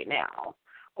Mississippi right now.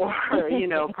 Or,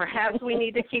 perhaps we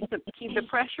need to keep the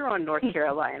pressure on North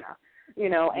Carolina,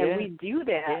 and we do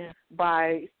that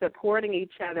by supporting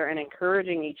each other and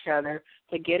encouraging each other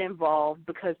to get involved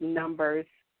because numbers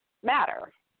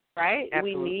matter, right?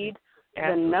 We need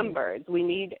the numbers. We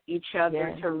need each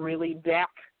other to really back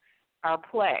our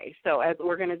play. So as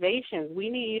organizations, we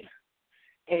need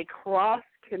a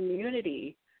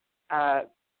cross-community,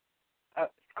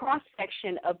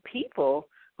 cross-section of people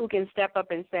who can step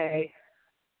up and say,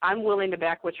 I'm willing to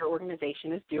back what your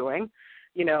organization is doing.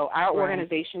 Our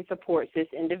organization supports this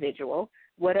individual,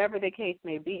 whatever the case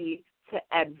may be, to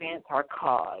advance our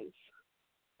cause.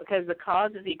 Because the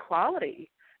cause is equality,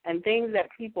 and things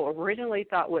that people originally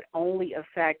thought would only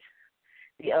affect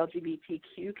the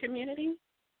LGBTQ community,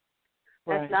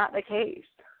 that's not the case.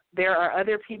 There are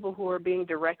other people who are being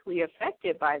directly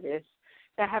affected by this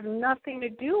that have nothing to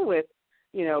do with,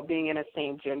 being in a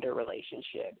same-gender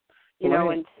relationship.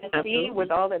 In Tennessee, with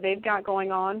all that they've got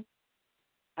going on,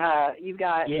 you've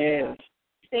got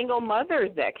single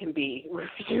mothers that can be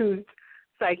refused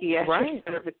psychiatric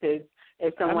services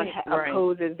if someone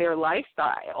opposes their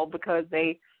lifestyle because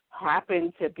they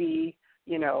happen to be,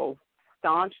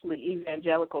 staunchly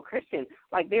evangelical Christians.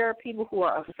 Like there are people who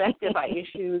are affected by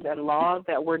issues and laws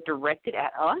that were directed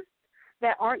at us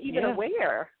that aren't even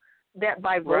aware that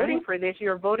by voting for this,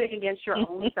 you're voting against your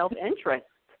own self-interest.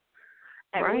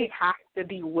 And we have to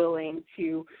be willing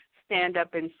to stand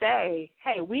up and say,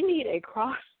 hey, we need a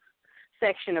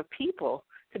cross-section of people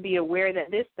to be aware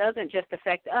that this doesn't just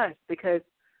affect us because,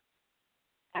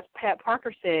 as Pat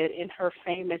Parker said in her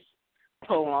famous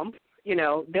poem,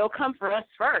 they'll come for us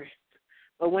first.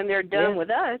 But when they're done with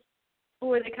us,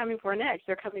 who are they coming for next?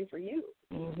 They're coming for you.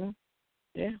 Mm-hmm.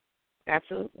 Yeah.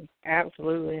 Absolutely,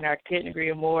 absolutely, and I couldn't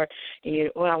agree more. And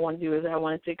what I want to do is I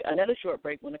want to take another short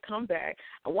break. When I come back,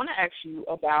 I want to ask you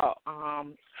about how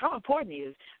important it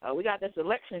is. We got this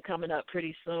election coming up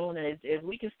pretty soon, and as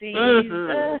we can see,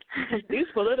 these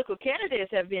political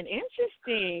candidates have been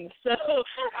interesting. So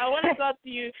I want to talk to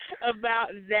you about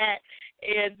that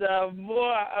and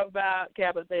more about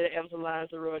Kappa Theta Epsilon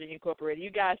Sorority Incorporated.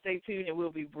 You guys stay tuned, and we'll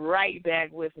be right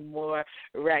back with more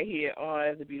right here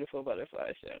on the Beautiful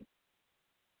Butterfly Show.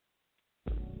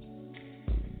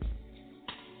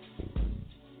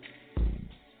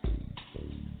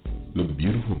 The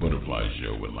Beautiful Butterfly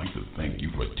Show would like to thank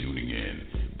you for tuning in.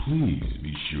 Please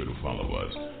be sure to follow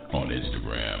us on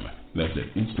Instagram. That's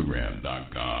at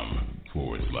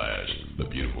Instagram.com/The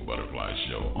Beautiful Butterfly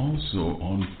Show. Also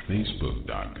on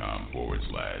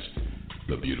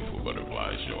Facebook.com/The Beautiful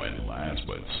Butterfly Show. And last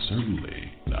but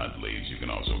certainly not least, you can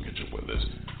also catch up with us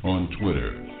on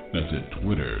Twitter. That's at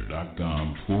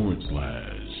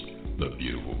Twitter.com/The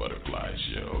Beautiful Butterfly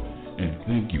Show. And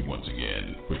thank you once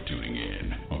again for tuning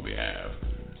in on behalf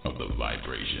of the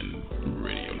Vibration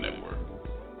Radio Network.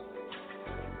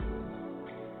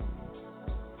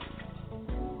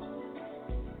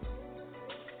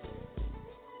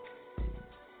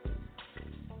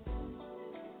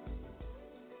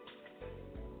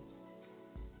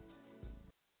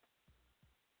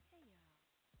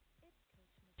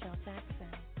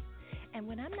 Jackson. And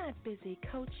when I'm not busy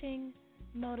coaching,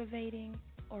 motivating,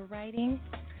 or writing,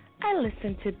 I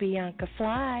listen to Bianca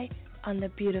Fly on the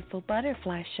Beautiful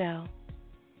Butterfly Show.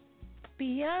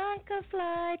 Bianca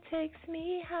Fly takes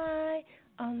me high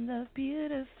on the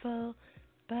Beautiful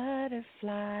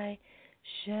Butterfly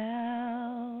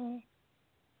Show.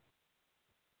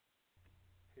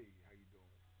 Hey, how you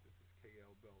doing? This is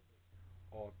K.L. Belvin,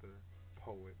 author,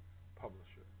 poet,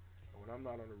 publisher. And when I'm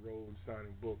not on the road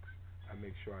signing books, I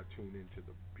make sure I tune into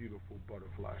the Beautiful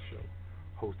Butterfly Show,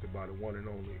 hosted by the one and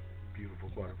only Beautiful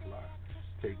Butterfly.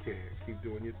 Take care. Keep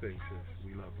doing your thing, sis.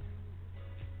 We love you.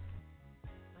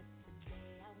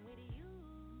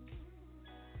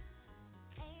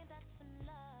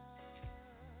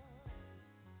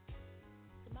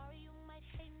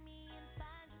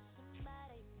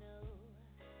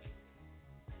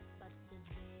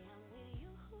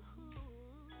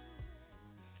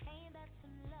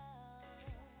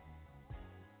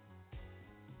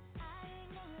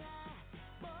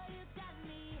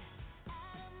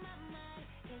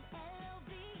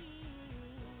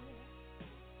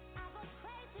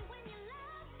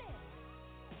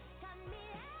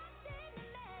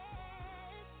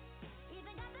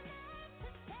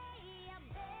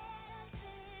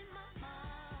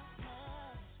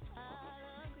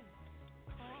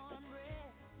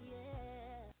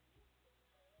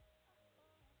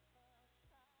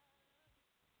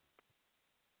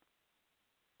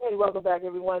 And welcome back,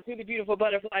 everyone, to the Beautiful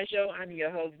Butterfly Show. I'm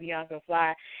your host, Bianca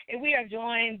Fly, and we are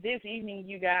joined this evening,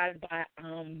 you guys, by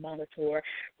Amanitore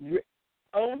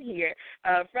on here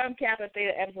from Kappa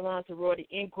Theta Epsilon Sorority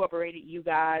Incorporated, you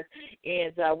guys,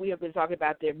 and we have been talking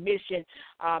about their mission,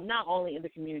 not only in the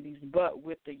communities but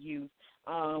with the youth.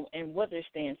 And what they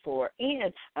stand for,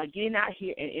 and getting out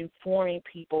here and informing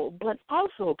people, but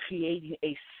also creating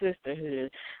a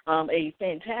sisterhood, a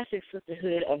fantastic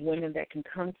sisterhood of women that can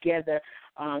come together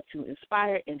to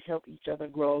inspire and help each other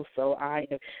grow. So I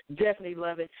definitely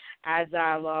love it, our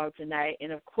dialogue tonight.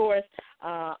 And, of course,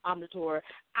 Amanitore,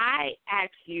 I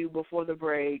asked you before the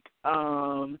break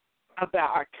about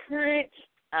our current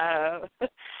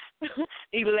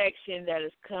election that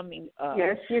is coming up.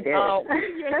 Yes, you did. What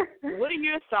are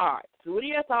your thoughts? What are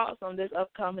your thoughts on this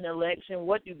upcoming election?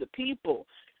 What do we,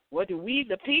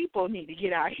 the people, need to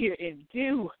get out here and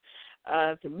do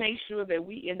to make sure that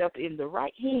we end up in the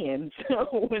right hands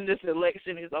when this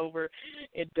election is over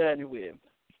and done with?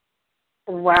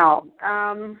 Wow.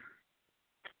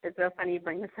 It's so funny you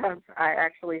bring this up. I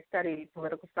actually studied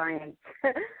political science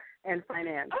and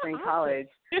finance in college.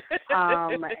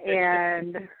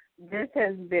 And this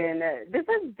has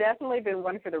definitely been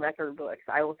one for the record books,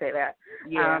 I will say that.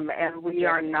 Yeah. And we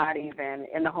are not even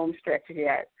in the home stretch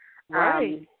yet.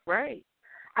 Right.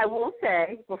 I will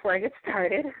say, before I get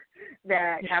started,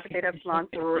 that Kappa Theta Epsilon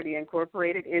Sorority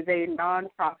Incorporated is a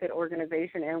nonprofit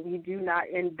organization, and we do not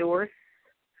endorse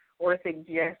or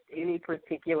suggest any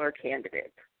particular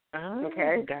candidate.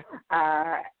 Okay?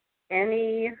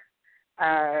 Any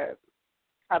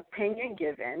opinion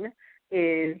given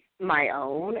is my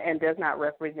own and does not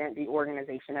represent the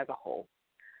organization as a whole.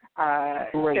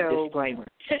 Great disclaimer.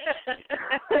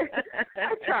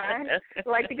 I try. I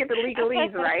like to get the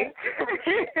legalese right.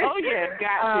 Oh, yeah,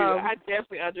 got to. I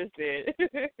definitely understand.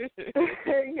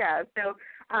 Yeah, so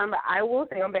I will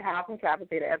say on behalf of Kappa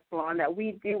Theta Epsilon that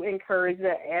we do encourage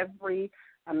that every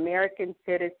American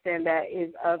citizen that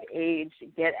is of age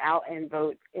get out and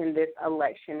vote in this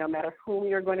election. No matter whom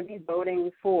you're going to be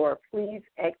voting for, please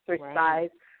exercise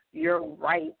your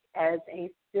right as a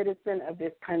citizen of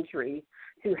this country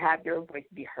to have your voice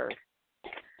be heard.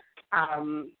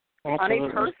 On a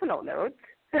personal note,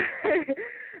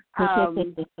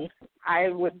 I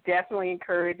would definitely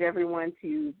encourage everyone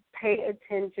to pay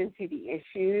attention to the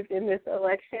issues in this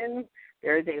election.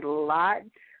 There's a lot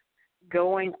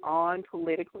going on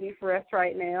politically for us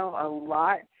right now, a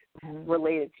lot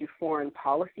related to foreign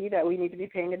policy that we need to be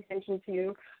paying attention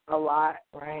to, a lot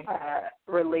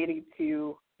related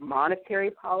to monetary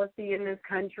policy in this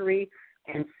country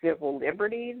and civil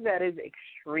liberties that is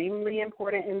extremely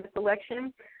important in this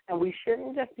election. And we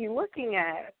shouldn't just be looking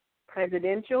at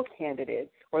presidential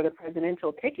candidates or the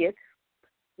presidential ticket.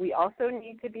 We also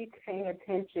need to be paying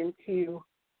attention to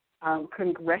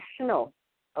congressional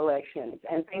elections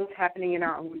and things happening in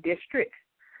our own districts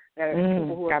that are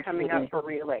people who are coming up for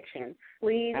re-election.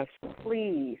 Please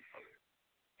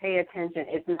pay attention.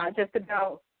 It's not just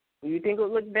about who you think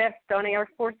would look best on Air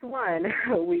Force One.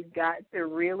 We've got to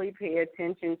really pay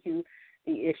attention to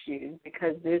the issues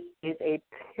because this is a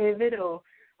pivotal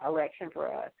election for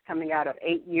us coming out of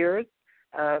 8 years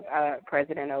of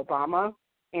President Obama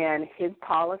and his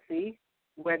policy,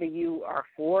 whether you are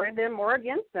for them or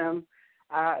against them.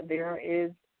 There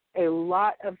is a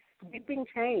lot of sweeping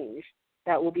change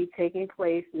that will be taking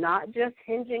place, not just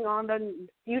hinging on the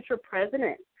future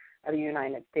president of the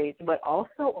United States, but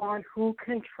also on who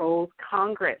controls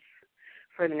Congress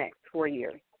for the next 4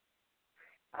 years.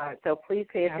 So please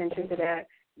pay attention to that.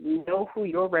 Know who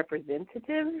your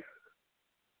representative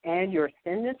and your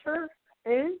senator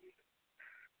is,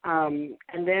 and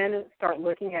then start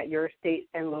looking at your state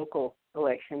and local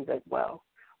elections as well.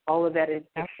 All of that is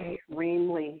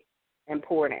extremely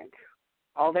important.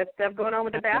 All that stuff going on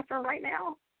with the bathroom right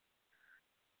now,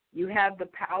 you have the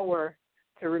power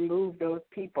to remove those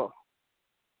people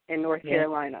in North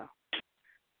Carolina.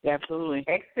 Absolutely.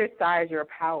 Exercise your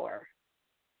power.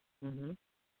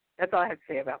 That's all I have to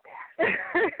say about that.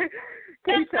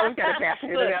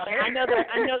 I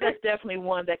know that's definitely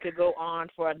one that could go on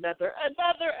for another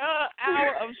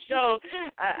hour of show.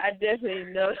 I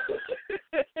definitely know.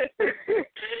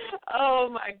 Oh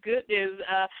my goodness,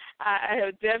 I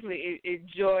have definitely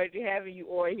enjoyed having you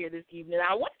all here this evening.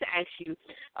 I want to ask you,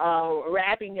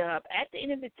 wrapping up, at the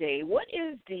end of the day, what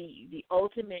is the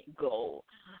ultimate goal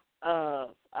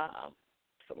of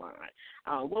Salon?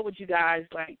 What would you guys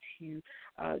like to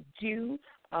do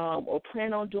or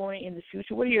plan on doing in the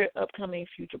future? What are your upcoming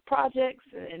future projects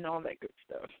and all that good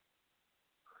stuff?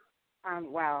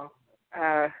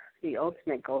 The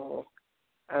ultimate goal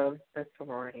of the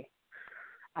sorority.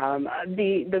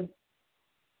 The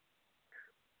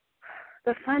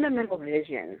fundamental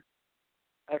vision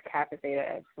of Kappa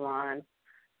Theta Epsilon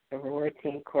Sorority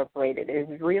Incorporated is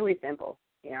really simple,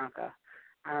 Bianca.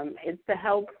 It's to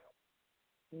help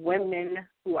women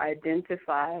who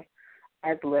identify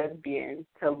as lesbian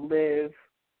to live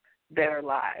their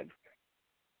lives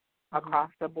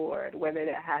across the board, whether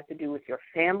that has to do with your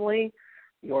family,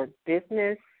 your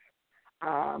business,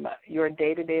 your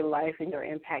day-to-day life, and your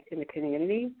impact in the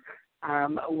community.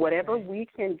 Whatever we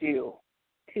can do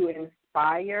to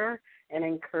inspire and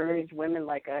encourage women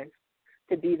like us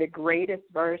to be the greatest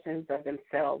versions of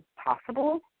themselves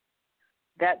possible,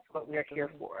 that's what we're here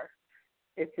for.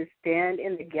 Is to stand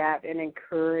in the gap and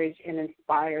encourage and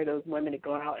inspire those women to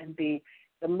go out and be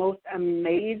the most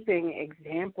amazing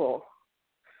example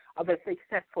of a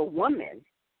successful woman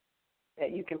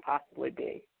that you can possibly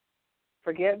be.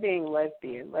 Forget being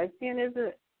lesbian. Lesbian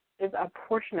is a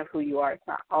portion of who you are. It's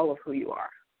not all of who you are.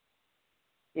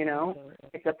 You know,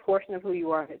 it's a portion of who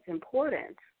you are, and it's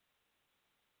important.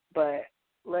 But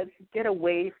let's get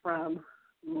away from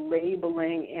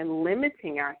labeling and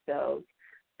limiting ourselves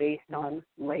based on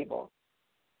labels.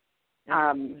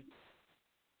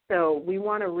 So we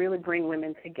want to really bring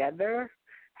women together,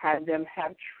 have them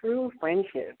have true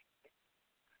friendships,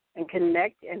 and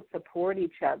connect and support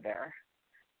each other,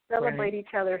 celebrate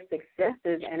each other's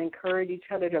successes, and encourage each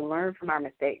other to learn from our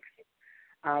mistakes.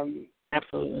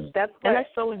 Absolutely. That's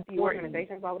so important. The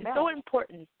organization is all about. It's so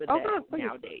important for that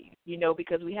nowadays,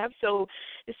 because we have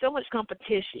there's so much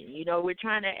competition. We're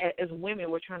trying to, as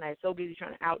women, we're so busy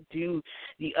trying to outdo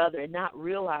the other and not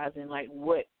realizing, like,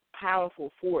 what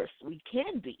powerful force we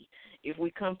can be if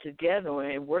we come together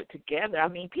and work together. I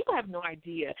mean, people have no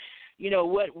idea,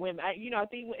 what women. I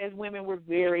think as women we're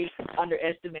very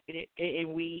underestimated,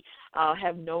 and we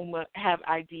have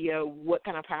idea what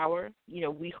kind of power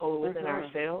we hold within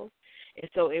ourselves. And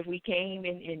so if we came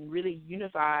and really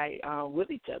unified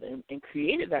with each other and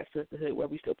created that sisterhood where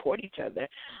we support each other,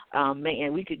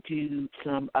 man, we could do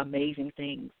some amazing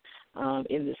things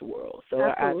in this world. So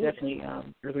Absolutely. I definitely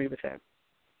agree with that.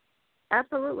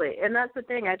 Absolutely. And that's the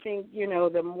thing. I think,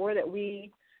 the more that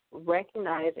we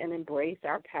recognize and embrace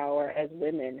our power as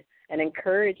women and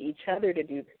encourage each other to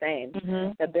do the same,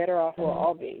 the better off we'll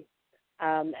all be.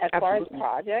 As far as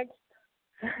projects,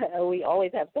 we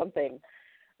always have something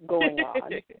going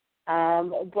on.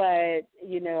 But,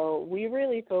 we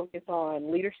really focus on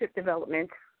leadership development,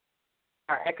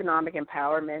 our economic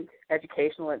empowerment,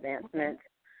 educational advancement,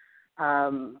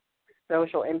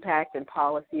 social impact and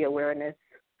policy awareness,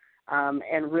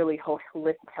 and really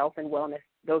holistic health and wellness.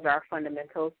 Those are our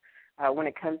fundamentals when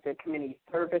it comes to community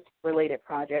service-related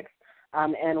projects.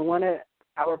 And one of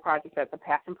our projects that's a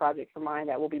passion project of mine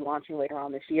that we'll be launching later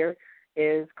on this year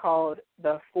is called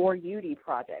the 4UD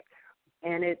Project.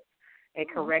 And it's a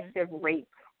corrective rape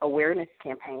awareness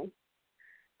campaign.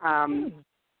 And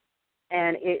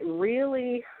it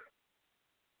really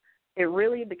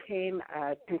became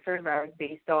a concern of ours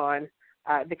based on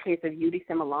the case of Yudi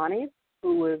Similani,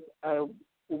 who was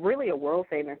really a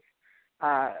world-famous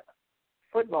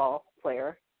football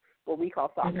player, what we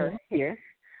call soccer here,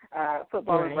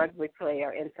 football and rugby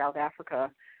player in South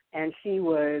Africa. And she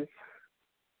was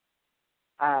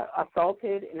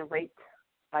assaulted and raped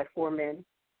by 4 men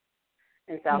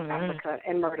in South Africa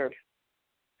and murdered.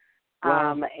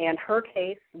 And her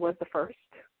case was the first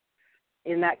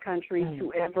in that country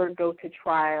to ever go to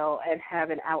trial and have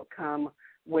an outcome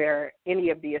where any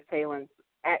of the assailants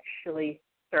actually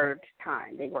served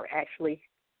time. They were actually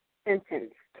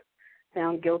sentenced,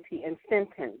 found guilty and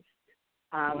sentenced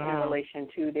in relation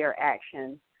to their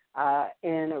action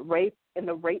in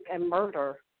the rape and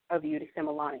murder of Yudi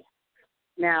Similani.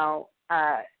 Now,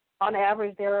 on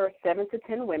average, there are 7 to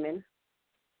 10 women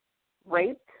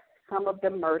raped, some of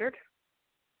them murdered,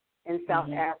 in South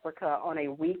Africa on a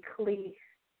weekly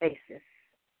basis,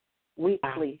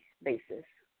 related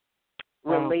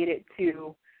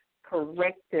to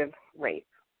corrective rape.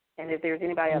 And if there's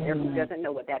anybody out there who doesn't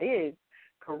know what that is,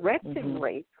 corrective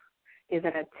rape is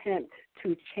an attempt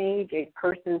to change a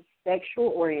person's sexual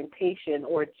orientation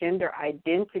or gender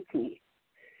identity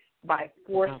by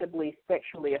forcibly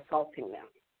sexually assaulting them.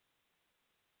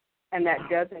 And that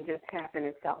doesn't just happen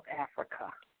in South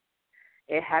Africa.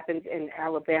 It happens in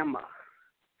Alabama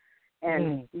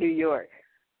and New York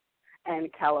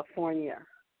and California.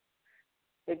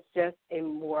 It's just a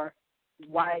more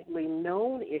widely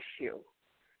known issue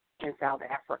in South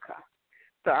Africa.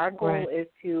 So our goal is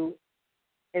to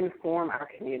inform our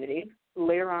community.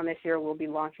 Later on this year, we'll be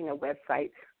launching a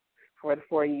website for the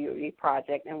 4UD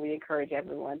Project, and we encourage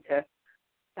everyone to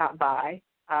stop by,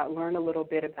 learn a little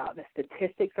bit about the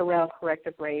statistics around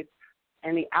corrective rape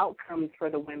and the outcomes for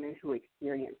the women who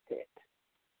experienced it.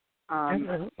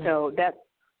 So that's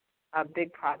a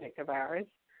big project of ours.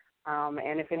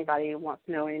 And if anybody wants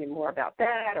to know any more about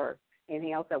that or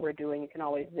anything else that we're doing, you can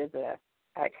always visit us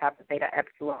at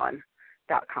KAPPA.com.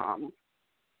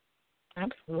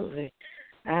 Absolutely.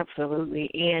 And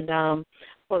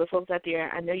for the folks out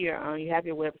there, I know you have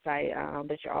your website,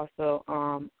 but you're also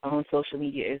on social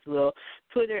media as well,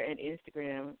 Twitter and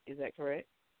Instagram. Is that correct?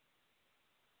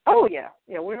 Oh yeah,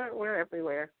 we're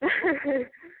everywhere.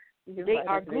 They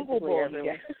are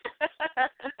Googleable.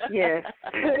 Yes,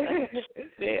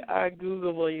 they are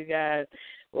Googleable, you guys.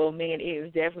 Well, man,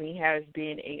 it definitely has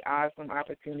been an awesome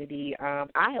opportunity.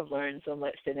 I have learned so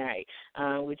much tonight,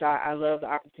 which I love the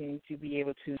opportunity to be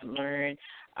able to learn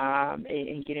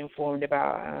and get informed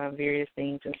about various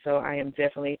things. And so I am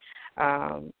definitely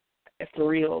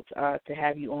thrilled to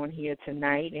have you on here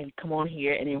tonight and come on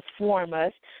here and inform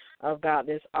us about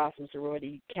this awesome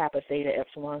sorority, Kappa Theta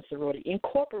Epsilon Sorority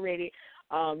Incorporated,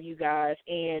 you guys.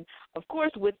 And, of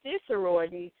course, with this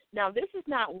sorority, now this is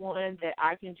not one that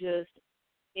I can just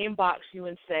inbox you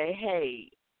and say, hey,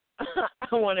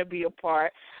 I want to be a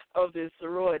part of this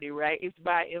sorority, right? It's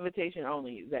by invitation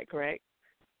only. Is that correct?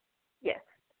 Yes.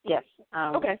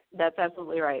 Okay. That's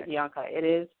absolutely right, Bianca. It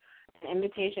is an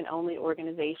invitation-only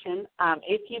organization.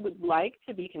 If you would like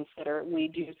to be considered, we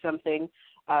do something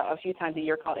a few times a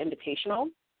year called Invitational,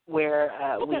 where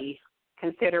we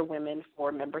consider women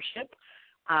for membership.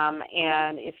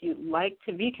 And if you'd like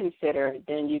to be considered,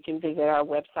 then you can visit our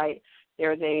website.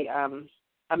 There's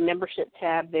a membership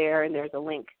tab there, and there's a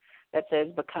link that says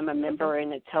become a member,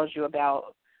 and it tells you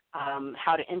about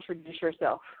how to introduce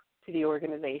yourself to the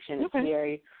organization. It's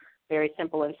very, very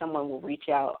simple, and someone will reach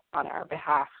out on our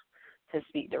behalf to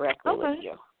speak directly with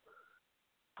you.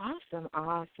 Awesome.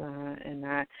 And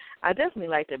I definitely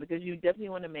like that, because you definitely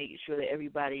want to make sure that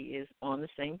everybody is on the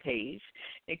same page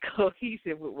and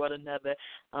cohesive with one another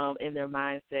in their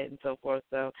mindset and so forth.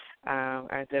 So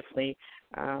I definitely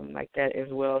like that as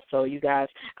well. So you guys,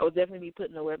 I will definitely be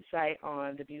putting the website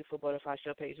on the Beautiful Butterfly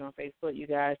Show page on Facebook. You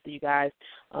guys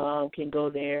can go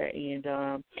there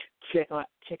and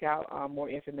check out more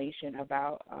information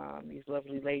about these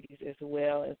lovely ladies as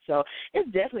well. And so it's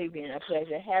definitely been a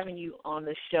pleasure having you on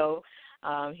the show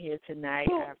here tonight.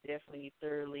 I've definitely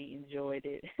thoroughly enjoyed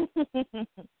it.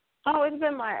 Oh, it's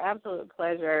been my absolute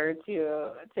pleasure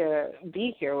to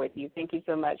be here with you. Thank you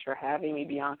so much for having me,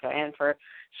 Bianca, and for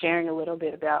sharing a little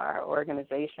bit about our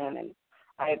organization. And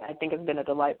I think it's been a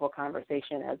delightful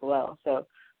conversation as well. So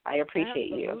I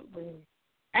appreciate you.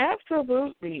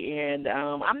 Absolutely, and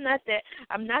I'm not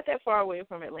that far away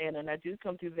from Atlanta, and I do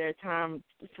come through there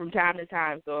from time to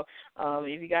time. So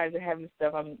if you guys are having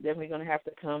stuff, I'm definitely going to have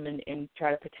to come and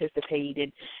try to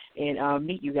participate and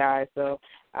meet you guys. So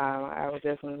I would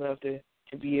definitely love to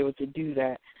be able to do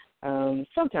that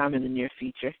sometime in the near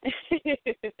future.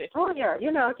 Oh yeah,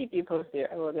 I'll keep you posted.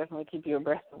 I will definitely keep you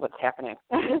abreast of what's happening.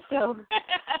 So.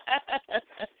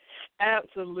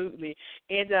 Absolutely.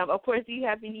 And, of course, do you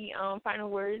have any final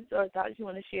words or thoughts you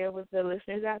want to share with the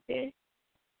listeners out there?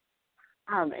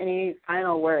 Any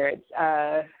final words?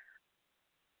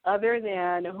 Other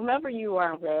than whomever you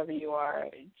are and wherever you are,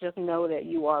 just know that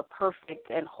you are perfect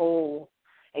and whole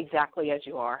exactly as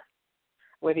you are.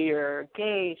 Whether you're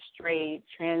gay, straight,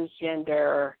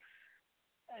 transgender,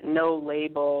 no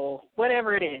label,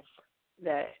 whatever it is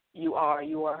that you are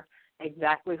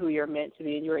exactly who you're meant to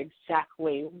be, and you're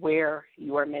exactly where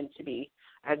you are meant to be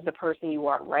as the person you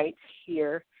are right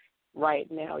here, right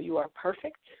now. You are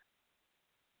perfect,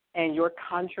 and your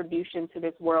contribution to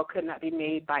this world could not be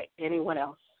made by anyone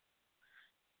else.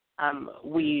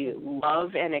 We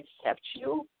love and accept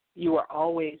you. You are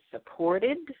always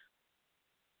supported,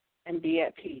 and be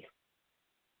at peace.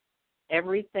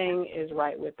 Everything is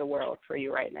right with the world for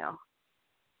you right now.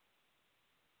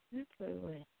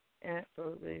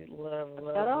 Absolutely love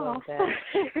that.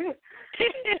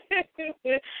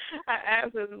 I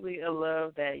absolutely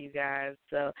love that, you guys.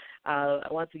 So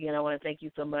once again, I want to thank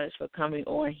you so much for coming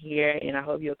on here, and I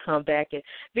hope you'll come back and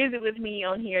visit with me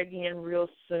on here again real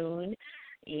soon.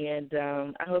 And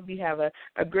I hope you have a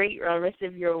great rest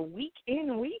of your week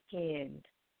and weekend.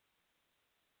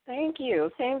 Thank you.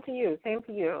 Same to you.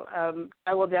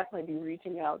 I will definitely be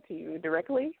reaching out to you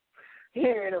directly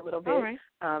here in a little bit. All right.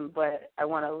 But I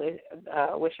want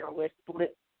to wish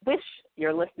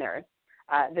your listeners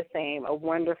the same, a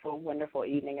wonderful, wonderful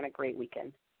evening and a great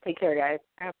weekend. Take care, guys.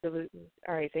 Absolutely.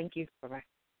 All right. Thank you. Bye-bye.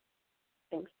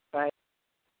 Thanks. Bye.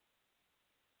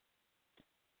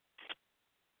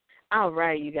 All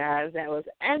right, you guys. That was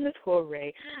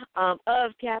Amanitore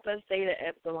of KAPPA, THETA,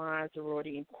 EPSILON,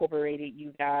 Sorority Incorporated,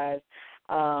 you guys.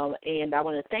 And I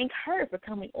want to thank her for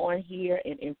coming on here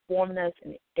and informing us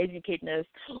and educating us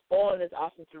on this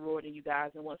awesome sorority, you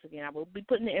guys. And once again, I will be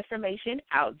putting the information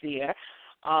out there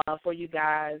for you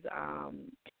guys to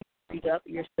read up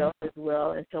yourself as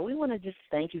well. And so we want to just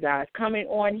thank you guys coming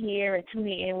on here and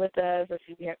tuning in with us. I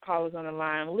see we have callers on the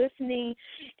line listening.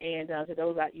 And to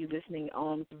those of you listening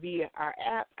via our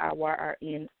app, our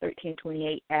YRN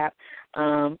 1328 app,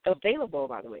 available,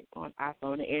 by the way, on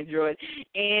iPhone and Android.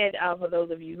 And for those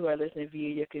of you who are listening via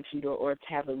your computer or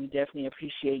tablet, we definitely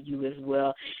appreciate you as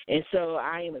well. And so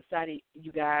I am excited,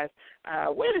 you guys,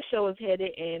 where the show is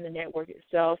headed and the network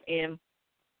itself. And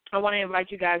I want to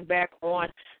invite you guys back on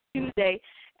Tuesday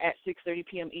at 6:30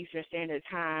 p.m. Eastern Standard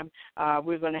Time.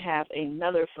 We're going to have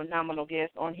another phenomenal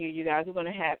guest on here, you guys. We're going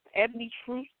to have Ebony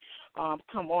Truth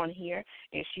come on here,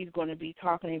 and she's going to be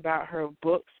talking about her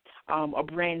books, A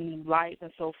Brand New Life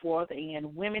and so forth,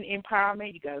 and women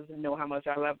empowerment. You guys know how much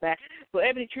I love that. So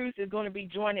Ebony Truth is going to be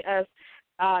joining us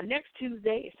next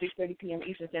Tuesday at 6:30 p.m.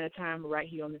 Eastern Standard Time right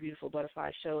here on the Beautiful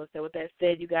Butterfly Show. So with that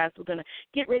said, you guys, we're going to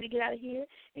get ready to get out of here,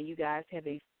 and you guys have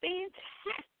a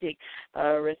fantastic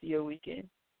rest of your weekend.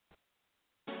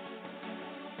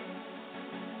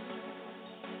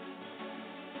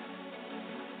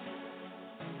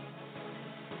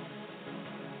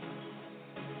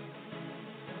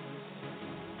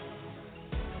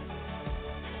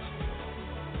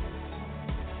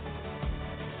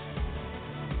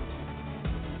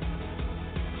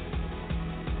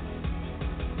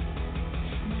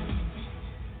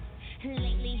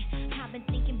 Lately, I've been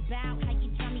thinking about how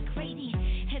you drive me crazy.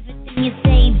 Everything And you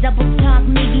say double talk,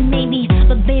 maybe.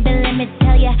 But baby, let me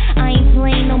tell ya, I ain't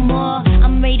playing no more.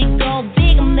 I'm ready to go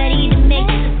big, I'm ready to make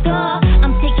the score.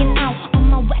 I'm taking out all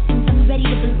my weapons, I'm ready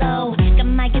to blow. Got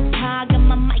my guitar, got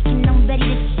my mic, and I'm ready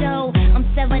to show. I'm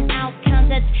selling out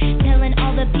concerts, telling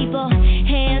all the people,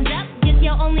 hands up, guess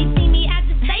you'll only see me at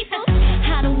the Staples.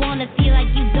 I don't wanna feel like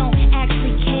you don't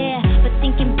actually care, but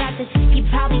thinking about this, you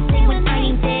probably say when I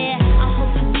ain't there. I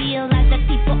hope you realize that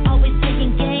people always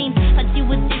playing games. Like you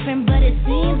were different, but it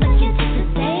seems like you're just the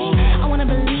same. I wanna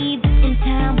believe that in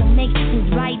time we'll make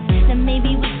things right. Then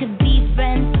maybe we could be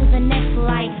friends for the next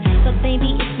life. But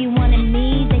baby, if you wanted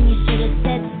me, then you should have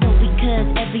said so, because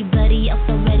everybody else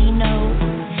already knows.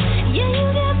 Yeah,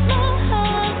 you got my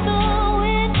heart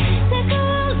going. Take a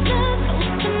roller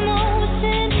coaster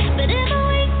motion, but if I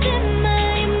wasted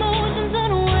my emotions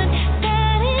on one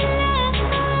sided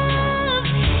love.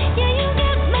 Yeah, you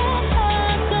got my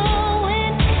heart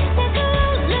going. Take a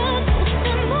roller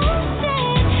coaster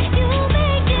motion, you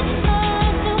make it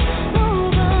hard to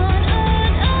move on.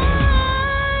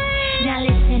 Now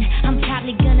listen, I'm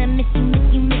probably gonna miss you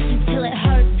till it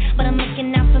hurts, but I'm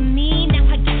looking out for me. Now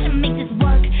I gotta make this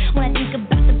work. When I think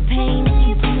about the pain that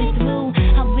you put me through,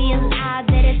 I realize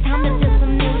that it's time to fill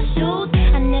some new shoes.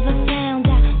 I never found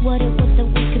out what it was that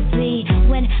we could be.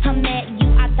 When I met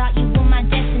you, I thought you were my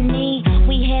destiny.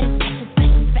 We had a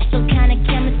special kind of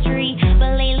chemistry,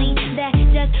 but lately that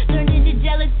just turned into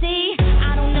jealousy.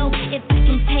 I don't know if I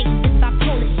can take this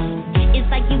bipolar shit. It's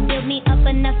like you build me up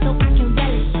enough so I can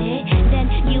relish it,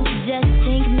 then you just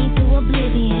sink me to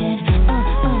oblivion.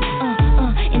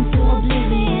 Into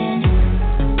oblivion.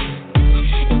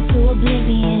 Into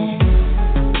oblivion.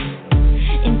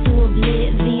 Into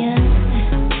oblivion.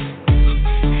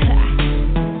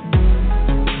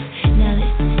 Now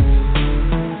listen.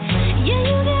 Yeah,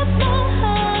 you got my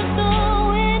heart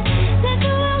going. Take a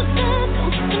roller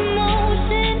coaster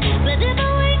motion, but if I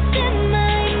wasted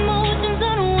my emotions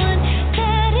on one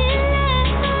sided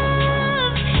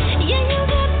love. Yeah, you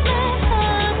got my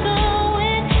heart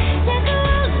going. Take a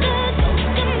roller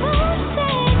coaster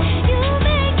motion, you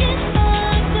make it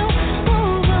hard to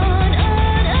move on.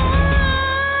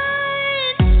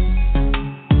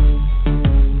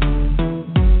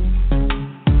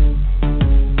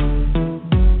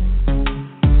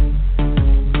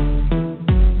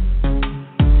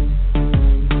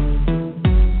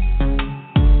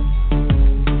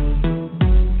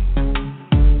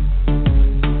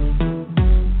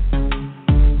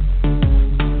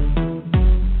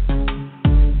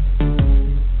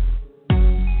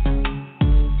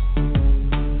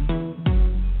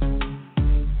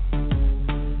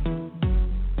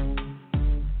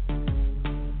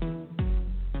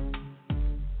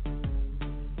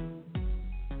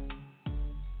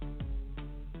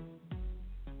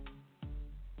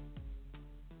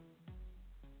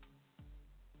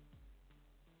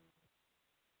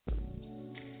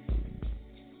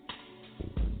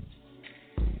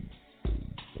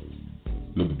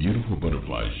 The Beautiful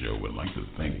Butterfly Show would like to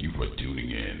thank you for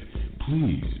tuning in.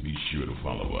 Please be sure to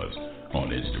follow us on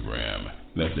Instagram.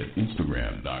 That's at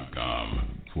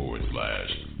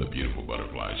Instagram.com/The Beautiful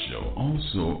Butterfly Show.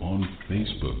 Also on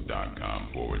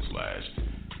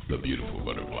Facebook.com/The Beautiful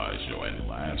Butterfly Show. And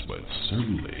last but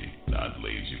certainly not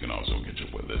least, you can also catch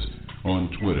up with us on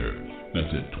Twitter.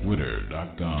 That's at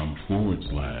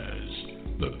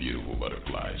Twitter.com/The Beautiful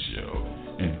Butterfly Show.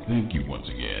 And thank you once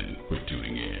again for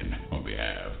tuning in on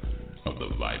behalf of the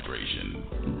Vibration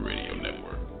Radio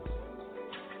Network.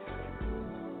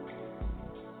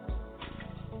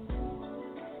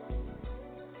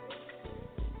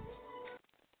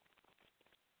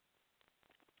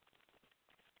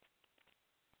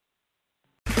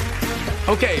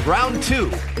 Okay, round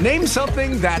two. Name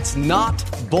something that's not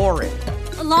boring.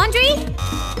 A laundry?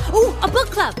 Ooh, a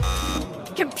book club.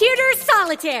 Computer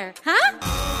solitaire, huh?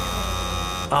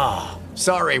 Ah,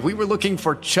 sorry, we were looking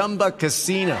for Chumba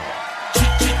Casino.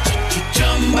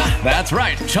 That's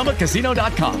right,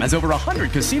 ChumbaCasino.com has over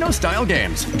 100 casino-style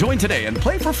games. Join today and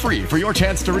play for free for your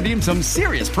chance to redeem some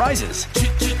serious prizes.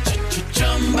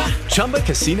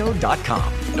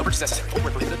 ChumbaCasino.com. No purchase necessary. Void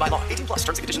where prohibited by law. 18+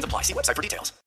 terms and conditions apply. See website for details.